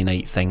only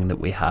finite thing that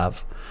we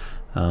have.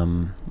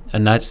 And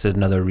that's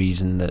another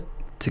reason that,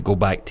 to go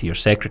back to your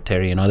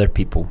secretary and other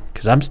people,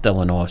 because I'm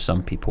still in awe of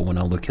some people when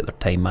I look at their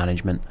time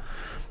management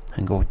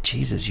and go,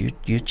 Jesus, you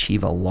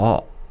achieve a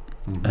lot.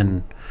 Mm-hmm.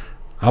 And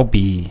I'll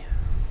be,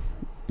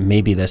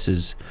 maybe this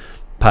is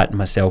patting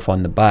myself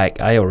on the back,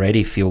 I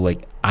already feel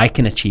like I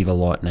can achieve a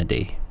lot in a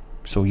day.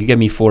 So you give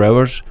me 4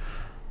 hours,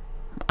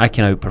 I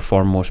can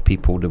outperform most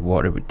people to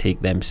what it would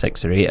take them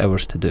 6 or 8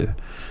 hours to do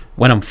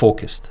when I'm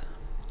focused.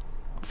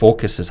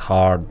 Focus is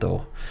hard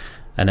though.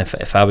 And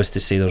if I was to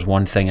say there's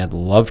one thing I'd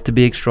love to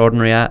be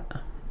extraordinary at,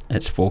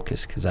 it's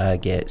focus, because I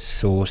get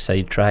so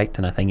sidetracked,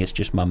 and I think it's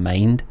just my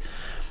mind.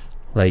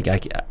 Like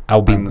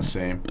I'll be I'm the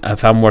same.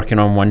 If I'm working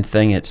on one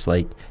thing, it's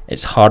like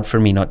it's hard for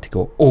me not to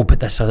go, oh, but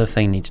this other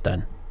thing needs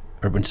done,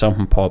 or when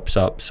something pops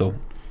up. So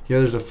yeah,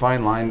 there's a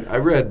fine line. I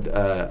read.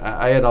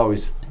 I had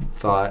always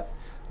thought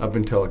up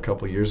until a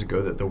couple years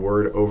ago that the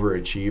word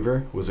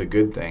overachiever was a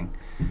good thing,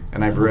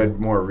 and I've read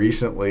more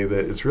recently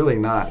that it's really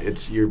not.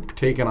 It's you're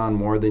taking on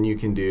more than you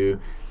can do.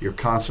 You're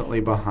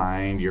constantly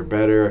behind. You're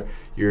better.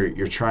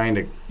 You're trying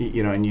to,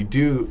 and you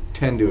do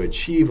tend to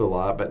achieve a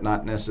lot, but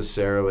not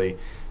necessarily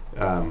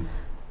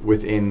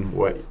within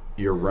what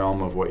your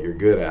realm of what you're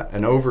good at.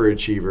 An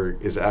overachiever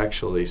is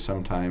actually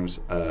sometimes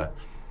a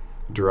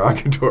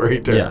derogatory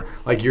term. Yeah.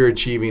 Like you're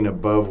achieving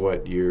above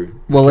what your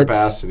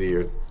capacity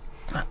or.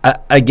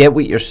 I get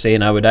what you're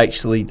saying.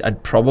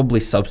 I'd probably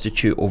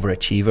substitute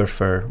overachiever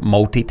for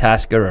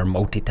multitasker or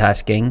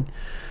multitasking,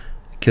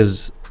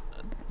 because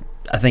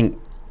I think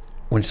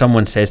when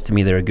someone says to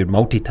me they're a good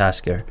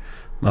multitasker,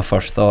 my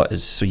first thought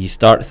is, so you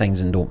start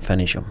things and don't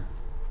finish them,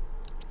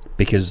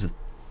 because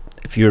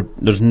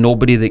there's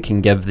nobody that can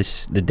give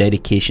the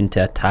dedication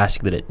to a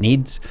task that it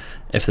needs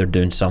if they're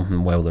doing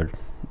something while they're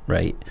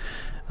right.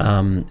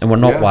 And we're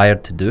not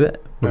wired to do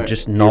it. We're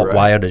just not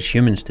wired as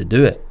humans to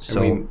do it. So,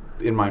 I mean,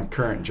 in my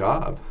current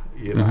job,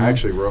 I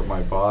actually wrote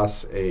my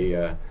boss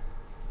a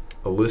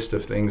list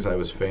of things I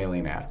was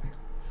failing at.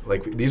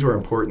 Like, these were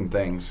important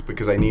things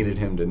because I needed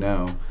him to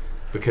know,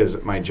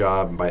 because my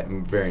job, by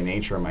very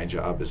nature of my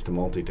job, is to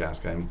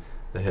multitask. I'm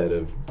the head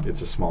of,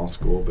 it's a small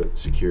school, but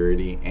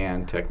security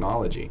and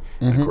technology.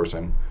 And of course,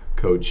 I'm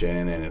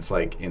coaching, and it's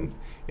like in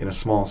a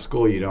small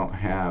school, you don't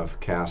have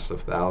casts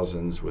of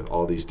thousands with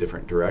all these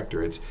different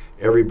directorates.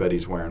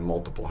 Everybody's wearing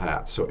multiple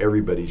hats, so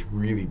everybody's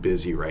really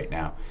busy right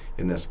now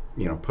in this,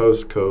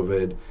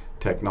 post-COVID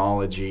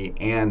technology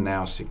and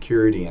now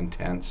security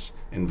intense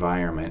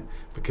environment,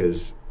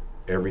 because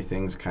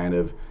everything's kind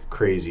of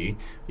crazy,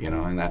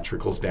 and that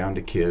trickles down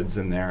to kids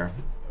and their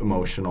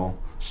emotional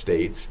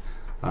states.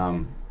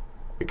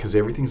 Because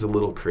everything's a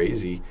little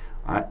crazy,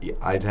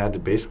 I'd had to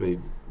basically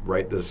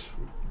write this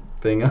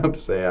thing up to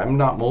say, I'm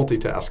not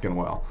multitasking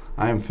well.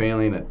 I am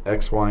failing at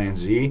X, Y, and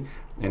Z.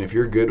 And if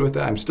you're good with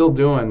that, I'm still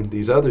doing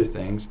these other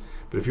things,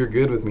 but if you're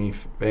good with me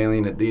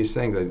failing at these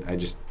things, I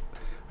just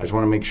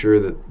want to make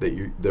sure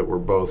that we're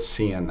both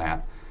seeing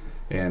that.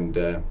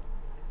 And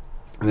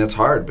that's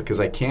hard because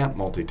I can't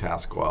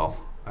multitask well.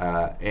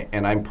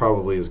 And I'm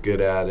probably as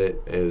good at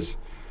it as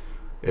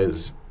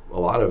a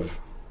lot of,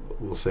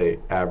 we'll say,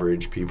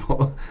 average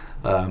people,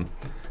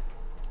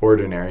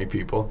 ordinary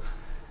people.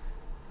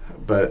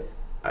 But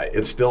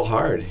it's still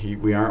hard.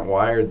 We aren't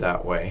wired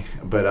that way.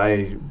 But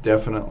I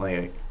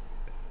definitely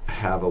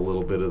have a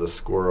little bit of the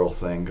squirrel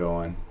thing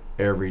going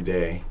every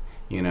day.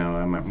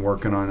 I'm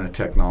working on a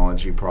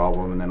technology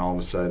problem, and then all of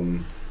a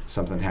sudden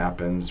something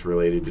happens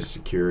related to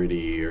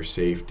security or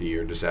safety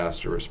or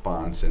disaster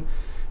response, and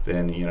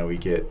then we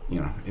get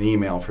an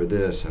email for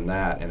this and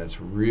that, and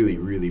it's really,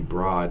 really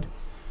broad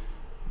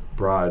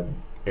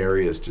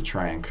areas to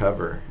try and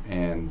cover,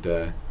 and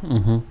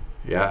then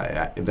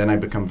I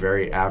become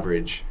very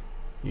average,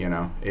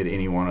 at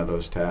any one of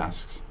those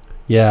tasks.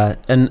 Yeah,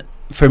 and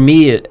for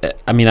me,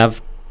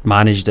 I've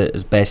managed it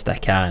as best I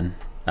can.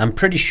 I'm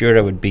pretty sure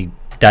I would be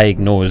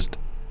diagnosed.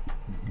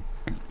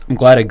 I'm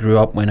glad I grew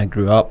up when I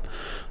grew up,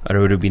 or I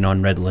would have been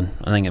on Ritalin.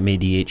 I think I'm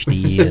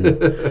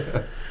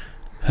ADHD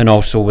and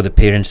also with the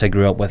parents I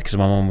grew up with, because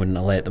my mum wouldn't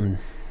have let them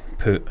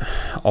put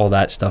all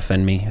that stuff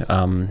in me,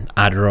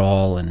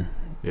 Adderall and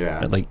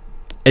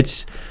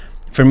it's,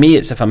 for me,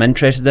 it's if I'm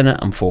interested in it,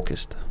 I'm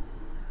focused.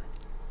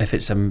 If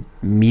it's a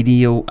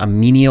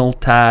menial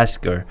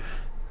task, or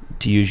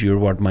to use your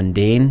word,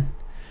 mundane,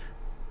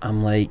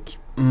 I'm like,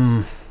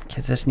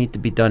 does this need to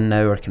be done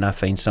now, or can I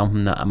find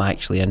something that I'm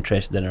actually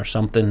interested in, or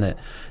something that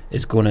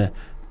is going to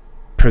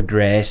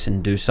progress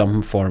and do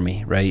something for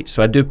me, right?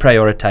 So I do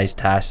prioritize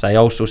tasks. I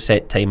also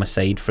set time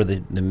aside for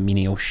the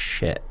menial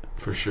shit.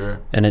 For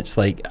sure. And it's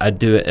like I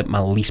do it at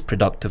my least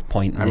productive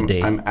point in the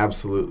day. I'm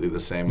absolutely the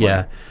same way.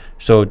 Yeah.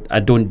 So I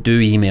don't do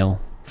email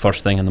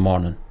first thing in the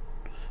morning.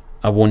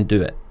 I won't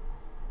do it.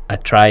 I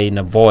try and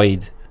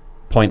avoid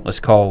pointless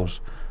calls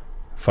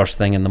first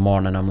thing in the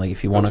morning. I'm like,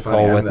 if you want to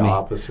call with me,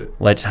 opposite.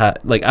 Let's have,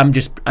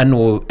 I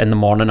know in the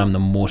morning I'm the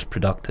most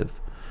productive.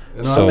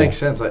 No, that makes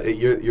sense.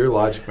 Your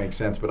logic makes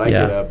sense, but I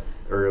get up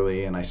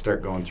early and I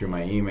start going through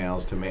my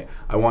emails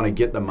I want to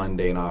get the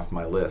mundane off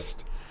my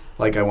list.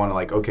 Like, I want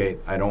to, okay,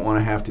 I don't want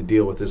to have to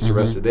deal with this the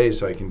rest of the day,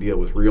 so I can deal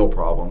with real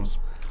problems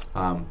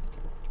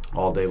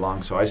all day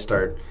long. So I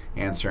start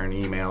answering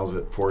emails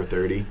at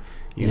 4:30,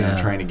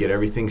 trying to get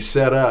everything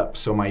set up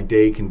so my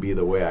day can be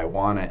the way I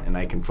want it, and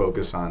I can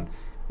focus on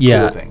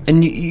cool things.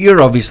 And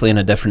you're obviously in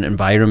a different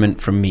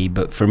environment from me,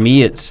 but for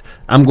me,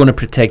 I'm going to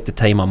protect the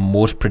time I'm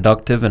most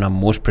productive, and I'm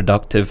most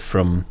productive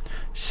from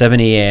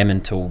 7 a.m.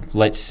 until,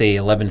 let's say,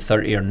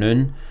 11:30 or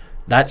noon.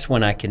 That's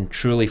when I can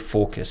truly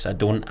focus. I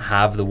don't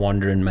have the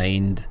wandering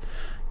mind.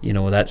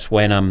 That's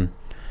when I'm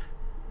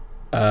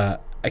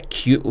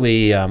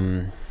acutely,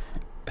 I'm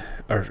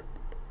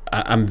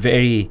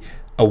very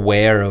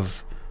aware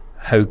of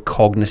how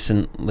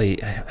cognitive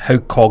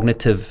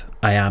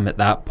I am at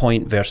that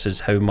point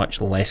versus how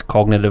much less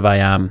cognitive I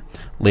am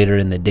later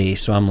in the day.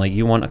 So I'm like,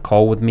 you want a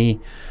call with me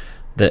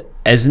that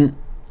isn't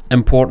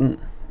important,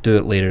 do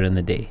it later in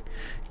the day.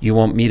 You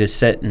want me to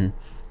sit and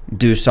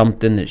do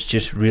something that's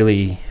just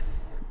really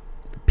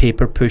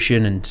paper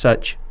pushing and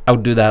such, I'll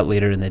do that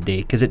later in the day,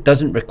 because it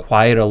doesn't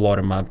require a lot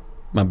of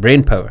my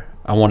brain power.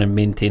 I want to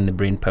maintain the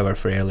brain power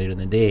for earlier in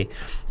the day.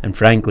 And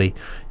frankly,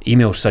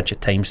 email's such a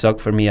time suck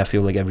for me. I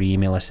feel like every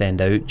email I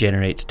send out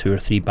generates 2 or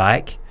 3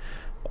 back.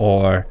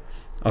 Or,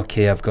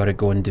 okay, I've got to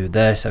go and do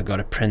this, I've got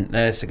to print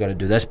this, I've got to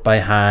do this by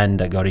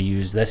hand, I've got to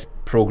use this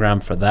program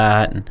for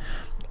that. And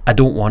I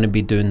don't want to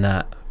be doing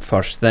that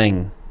first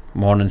thing.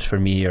 Mornings for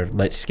me are,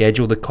 let's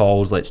schedule the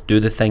calls, let's do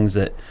the things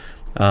that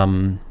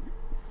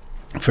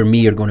for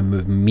me are going to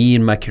move me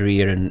in my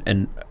career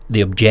and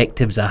the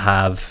objectives I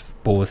have,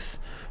 both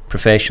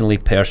professionally,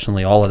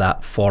 personally, all of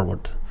that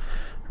forward,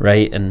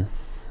 right? And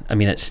I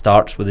mean, it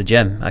starts with the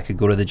gym. I could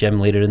go to the gym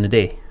later in the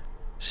day.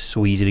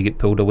 So easy to get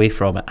pulled away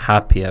from it.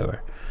 Happy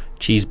hour,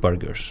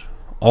 cheeseburgers,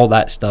 all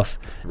that stuff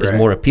is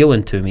more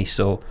appealing to me.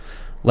 So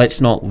let's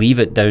not leave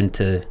it down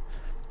to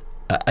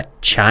a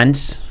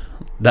chance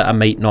that I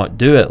might not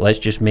do it. Let's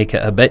just make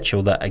it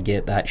habitual that I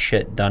get that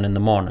shit done in the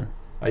morning.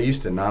 I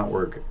used to not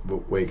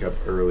wake up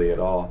early at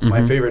all. Mm-hmm.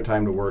 My favorite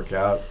time to work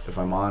out, if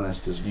I'm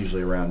honest, is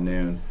usually around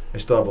noon. I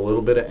still have a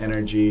little bit of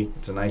energy.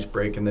 It's a nice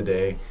break in the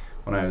day.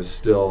 When I was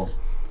still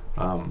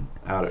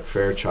out at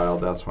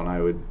Fairchild, that's when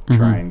I would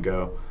try and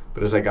go.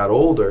 But as I got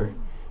older,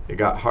 it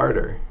got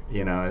harder,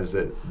 as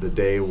the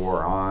day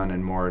wore on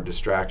and more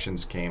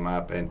distractions came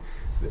up. And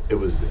it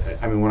was,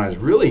 when I was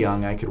really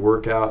young, I could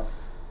work out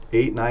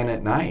 8, 9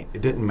 at night.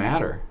 It didn't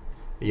matter,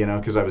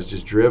 because I was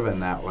just driven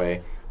that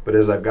way. But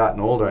as I've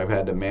gotten older, I've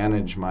had to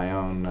manage my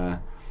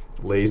own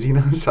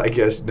laziness, I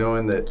guess,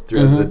 knowing that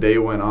as the day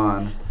went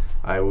on,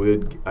 I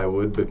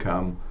would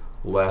become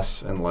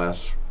less and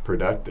less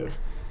productive.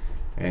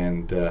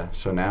 And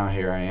so now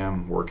here I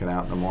am working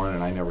out in the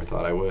morning. I never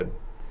thought I would.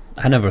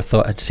 I never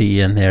thought I'd see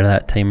you in there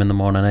that time in the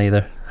morning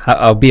either.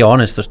 I'll be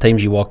honest, there's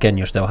times you walk in,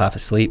 you're still half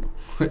asleep.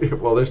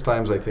 Well, there's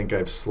times I think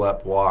I've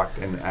slept, walked,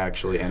 and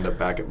actually end up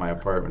back at my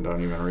apartment,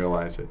 don't even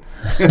realize it.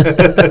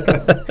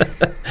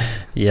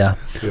 Yeah.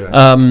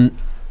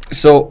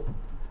 So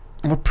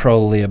we're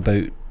probably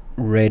about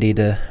ready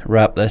to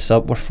wrap this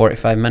up. We're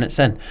 45 minutes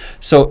in.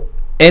 So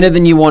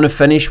anything you want to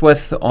finish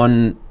with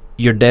on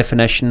your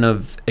definition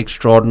of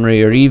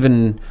extraordinary, or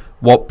even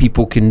what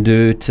people can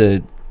do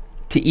to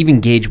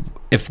even gauge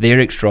if they're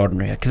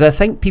extraordinary? Because I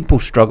think people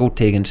struggle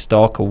taking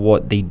stock of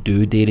what they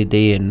do day to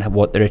day and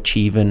what they're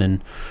achieving.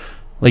 And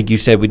like you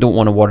said, we don't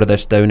want to water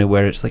this down to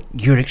where it's like,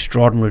 you're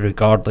extraordinary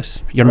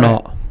regardless. You're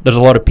not. There's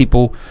a lot of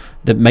people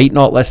that might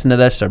not listen to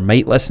this or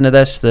might listen to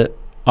this that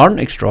aren't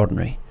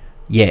extraordinary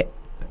yet.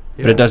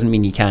 Yeah. But it doesn't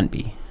mean you can't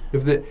be.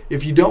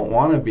 If you don't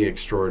want to be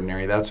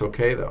extraordinary, that's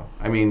okay though.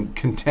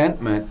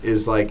 Contentment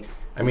is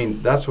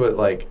that's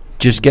what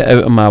just get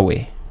out of my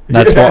way.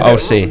 That's what I'll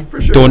say.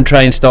 For sure. Don't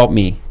try and stop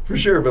me. For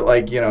sure, but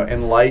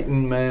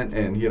enlightenment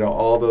and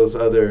all those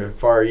other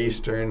Far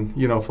Eastern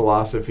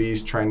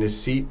philosophies trying to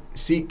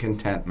seek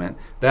contentment,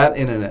 that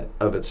in and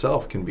of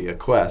itself can be a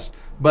quest.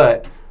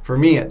 But for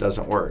me, it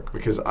doesn't work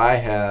because I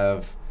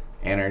have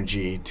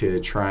energy to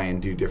try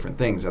and do different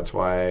things. That's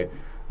why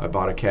I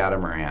bought a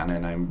catamaran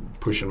and I'm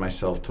pushing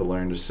myself to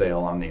learn to sail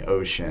on the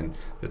ocean.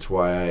 That's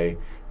why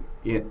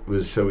it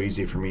was so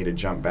easy for me to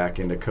jump back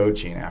into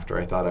coaching after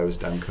I thought I was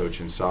done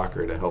coaching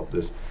soccer, to help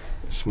this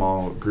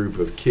small group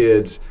of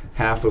kids,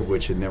 half of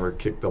which had never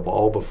kicked the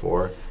ball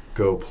before,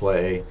 go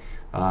play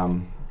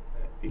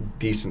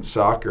decent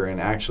soccer.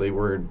 And actually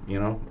we're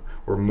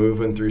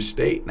moving through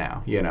state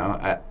now,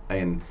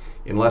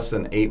 in less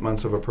than 8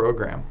 months of a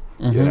program.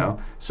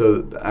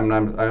 So I'm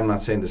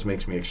not saying this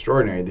makes me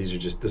extraordinary. This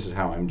is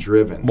how I'm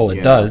driven. Well,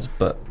 it does,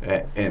 but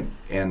and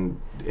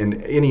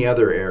in any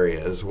other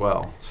area as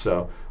well.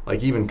 So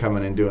even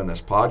coming and doing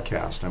this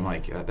podcast, I'm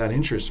like, that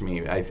interests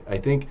me. I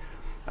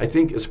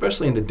think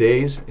especially in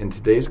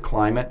today's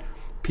climate,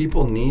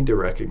 people need to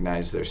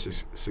recognize their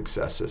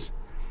successes.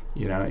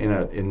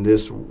 In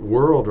this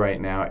world right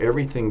now,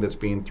 everything that's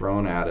being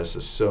thrown at us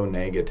is so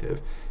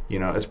negative.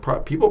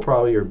 People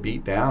probably are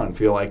beat down and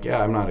feel like,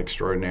 I'm not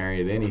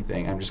extraordinary at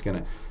anything. I'm just going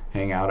to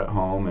hang out at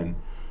home and,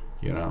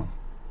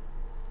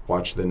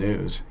 watch the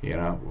news.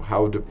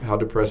 How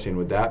depressing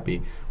would that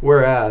be?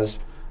 Whereas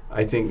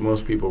I think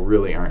most people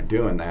really aren't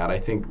doing that. I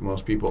think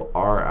most people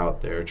are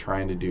out there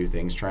trying to do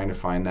things, trying to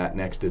find that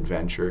next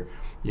adventure.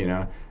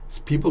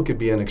 People could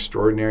be an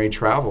extraordinary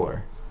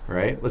traveler,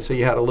 right? Let's say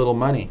you had a little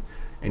money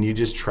and you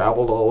just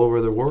traveled all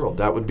over the world.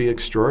 That would be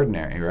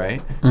extraordinary,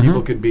 right? Mm-hmm.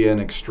 People could be an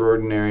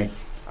extraordinary...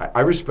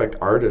 I respect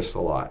artists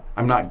a lot.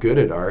 I'm not good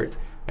at art.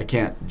 I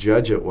can't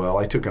judge it well.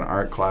 I took an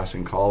art class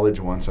in college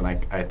once, and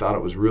I thought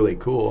it was really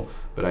cool,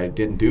 but I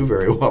didn't do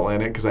very well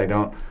in it because I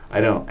don't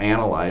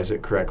analyze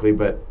it correctly.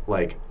 But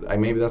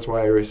maybe that's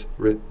why I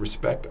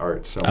respect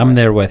art so much. I'm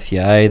there with you.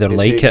 I either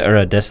like it or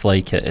I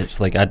dislike it. It's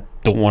like I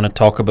don't want to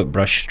talk about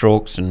brush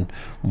strokes and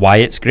why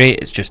it's great.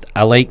 It's just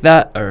I like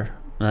that or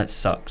that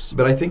sucks.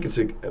 But I think it's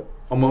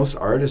most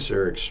artists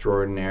are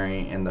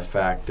extraordinary in the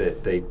fact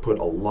that they put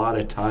a lot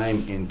of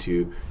time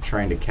into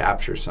trying to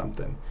capture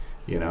something,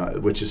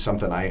 which is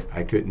something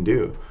I couldn't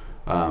do.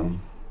 And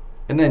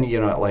then,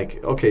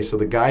 okay, so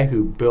the guy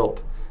who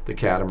built the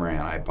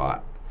catamaran I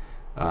bought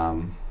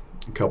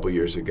a couple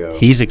years ago.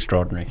 He's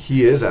extraordinary.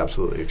 He is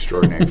absolutely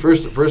extraordinary.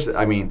 First,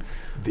 I mean,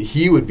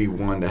 he would be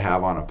one to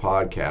have on a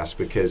podcast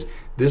because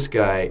this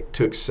guy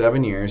took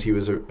 7 years. He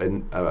was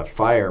a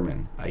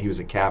fireman. He was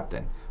a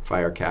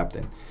fire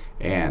captain.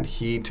 And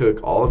he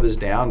took all of his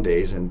down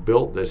days and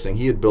built this thing.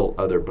 He had built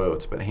other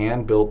boats, but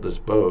hand-built this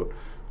boat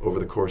over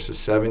the course of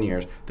 7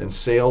 years, then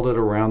sailed it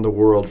around the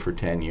world for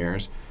 10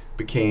 years,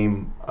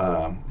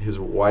 his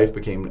wife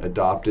became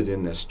adopted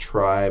in this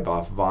tribe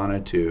off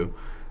Vanuatu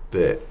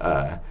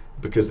that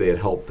because they had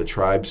helped the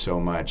tribe so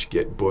much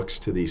get books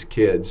to these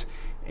kids.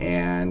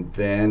 And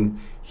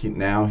then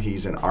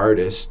he's an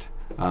artist.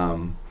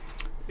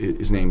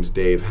 His name's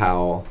Dave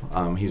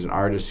Howell. He's an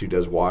artist who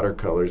does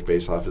watercolors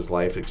based off his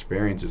life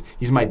experiences.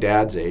 He's my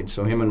dad's age,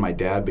 so him and my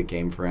dad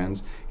became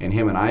friends, and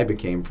him and I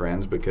became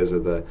friends because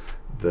of the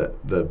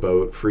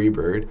boat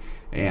Freebird.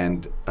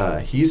 And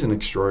he's an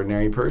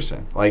extraordinary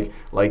person.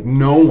 Like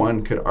no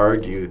one could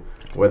argue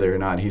whether or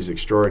not he's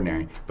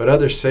extraordinary. But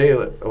other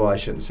sailors, well, I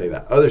shouldn't say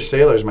that. Other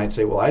sailors might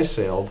say, well, I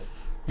sailed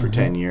for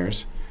 10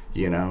 years,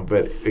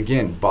 But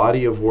again,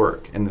 body of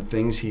work and the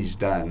things he's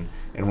done.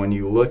 And when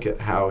you look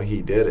at how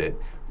he did it,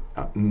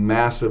 a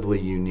massively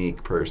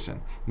unique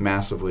person,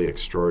 massively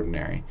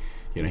extraordinary.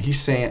 He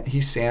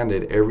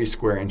sanded every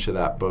square inch of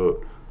that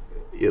boat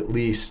at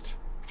least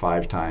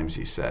 5 times,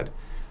 he said.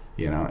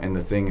 And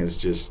the thing is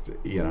just,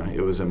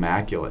 it was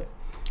immaculate.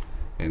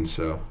 And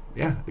so,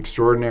 yeah,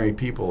 extraordinary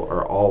people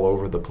are all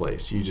over the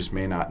place. You just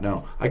may not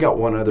know. I got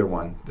one other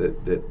one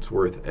that's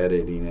worth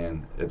editing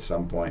in at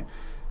some point.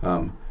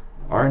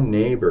 Our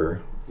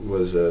neighbor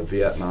was a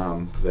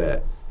Vietnam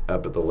vet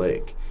up at the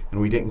lake,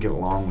 and we didn't get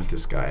along with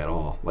this guy at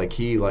all.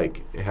 He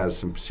has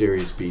some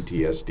serious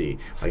PTSD.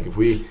 If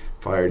we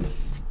fired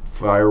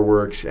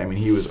fireworks, I mean,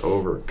 he was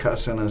over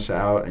cussing us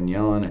out and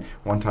yelling.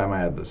 One time I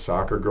had the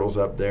soccer girls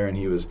up there, and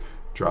he was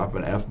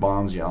dropping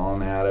F-bombs,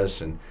 yelling at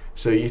us. And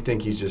so you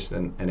think he's just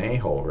an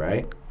a-hole,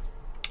 right?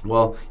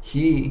 Well,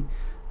 he,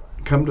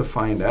 come to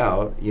find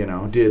out,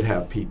 did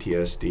have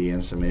PTSD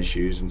and some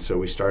issues. And so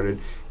we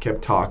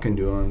kept talking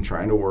to him,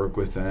 trying to work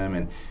with him.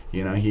 And,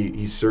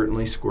 he's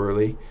certainly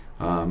squirrely.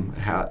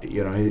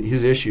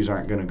 His issues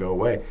aren't going to go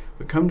away.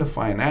 But come to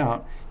find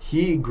out,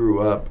 he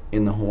grew up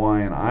in the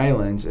Hawaiian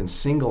Islands and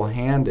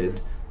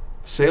single-handed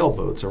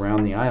sailboats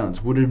around the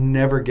islands. Would have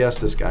never guessed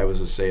this guy was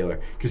a sailor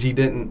because he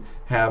didn't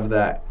have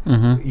that,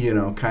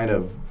 kind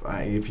of,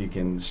 if you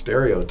can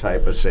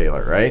stereotype a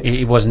sailor, right?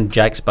 He wasn't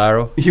Jack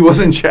Sparrow? He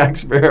wasn't Jack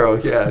Sparrow,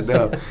 yeah,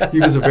 no. He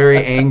was a very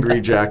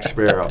angry Jack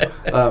Sparrow.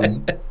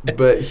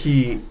 But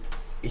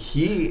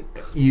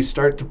you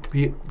start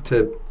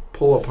to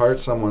pull apart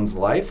someone's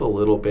life a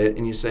little bit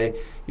and you say,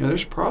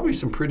 there's probably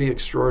some pretty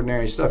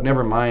extraordinary stuff.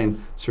 Never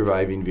mind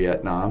surviving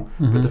Vietnam,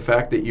 but the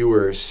fact that you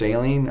were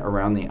sailing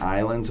around the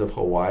islands of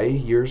Hawaii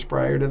years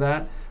prior to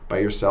that by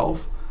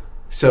yourself.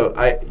 So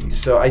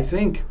I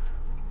think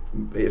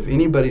if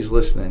anybody's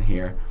listening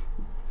here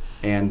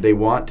and they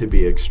want to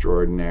be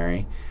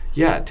extraordinary,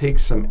 yeah, it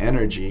takes some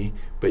energy,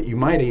 but you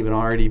might even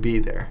already be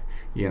there.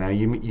 You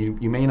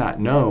may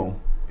not know.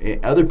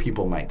 Other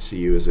people might see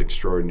you as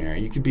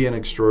extraordinary. You could be an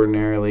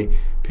extraordinarily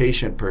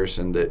patient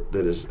person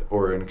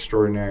or an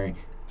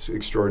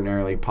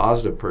extraordinarily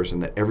positive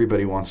person that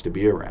everybody wants to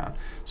be around.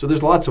 So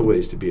there's lots of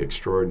ways to be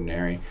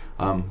extraordinary,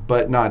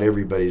 but not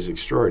everybody's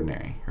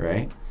extraordinary,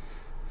 right?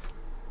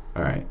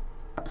 All right.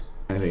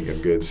 I think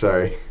I'm good.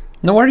 Sorry.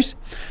 No worries.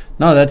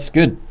 No, that's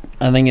good.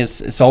 I think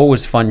it's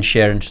always fun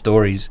sharing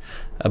stories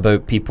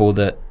about people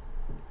that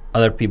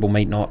other people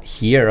might not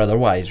hear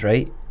otherwise,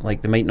 right?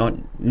 They might not,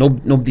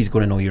 nobody's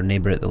going to know your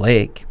neighbour at the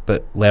lake,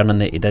 but learning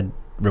that you did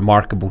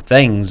remarkable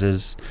things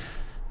is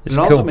it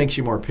cool. Also makes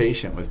you more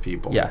patient with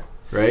people. Yeah.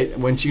 Right?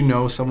 Once you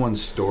know someone's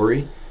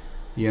story,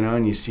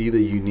 and you see the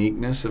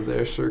uniqueness of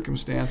their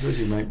circumstances,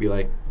 you might be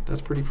like,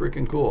 that's pretty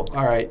freaking cool.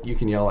 All right, you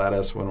can yell at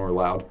us when we're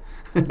loud.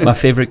 My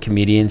favourite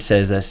comedian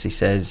says this. He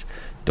says,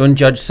 don't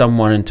judge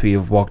someone until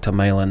you've walked a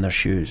mile in their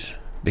shoes,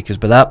 because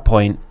by that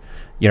point,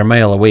 you're a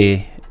mile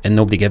away and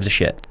nobody gives a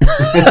shit.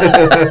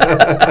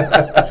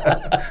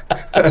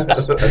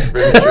 That's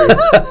very true.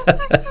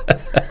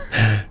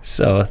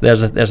 So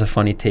there's a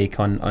funny take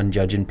on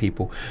judging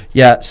people.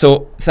 Yeah,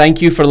 so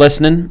thank you for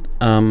listening.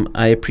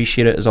 I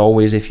appreciate it as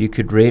always. If you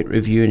could rate,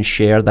 review, and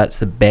share, that's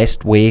the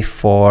best way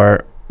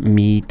for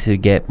me to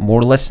get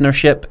more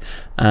listenership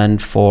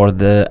and for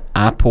the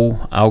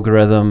Apple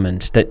algorithm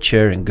and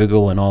Stitcher and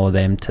Google and all of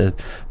them to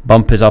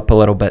bump us up a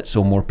little bit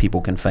so more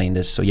people can find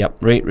us. So yep,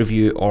 rate,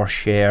 review, or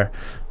share,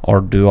 or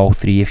do all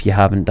three if you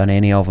haven't done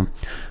any of them.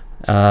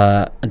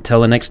 Until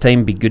the next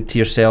time, be good to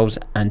yourselves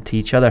and to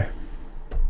each other.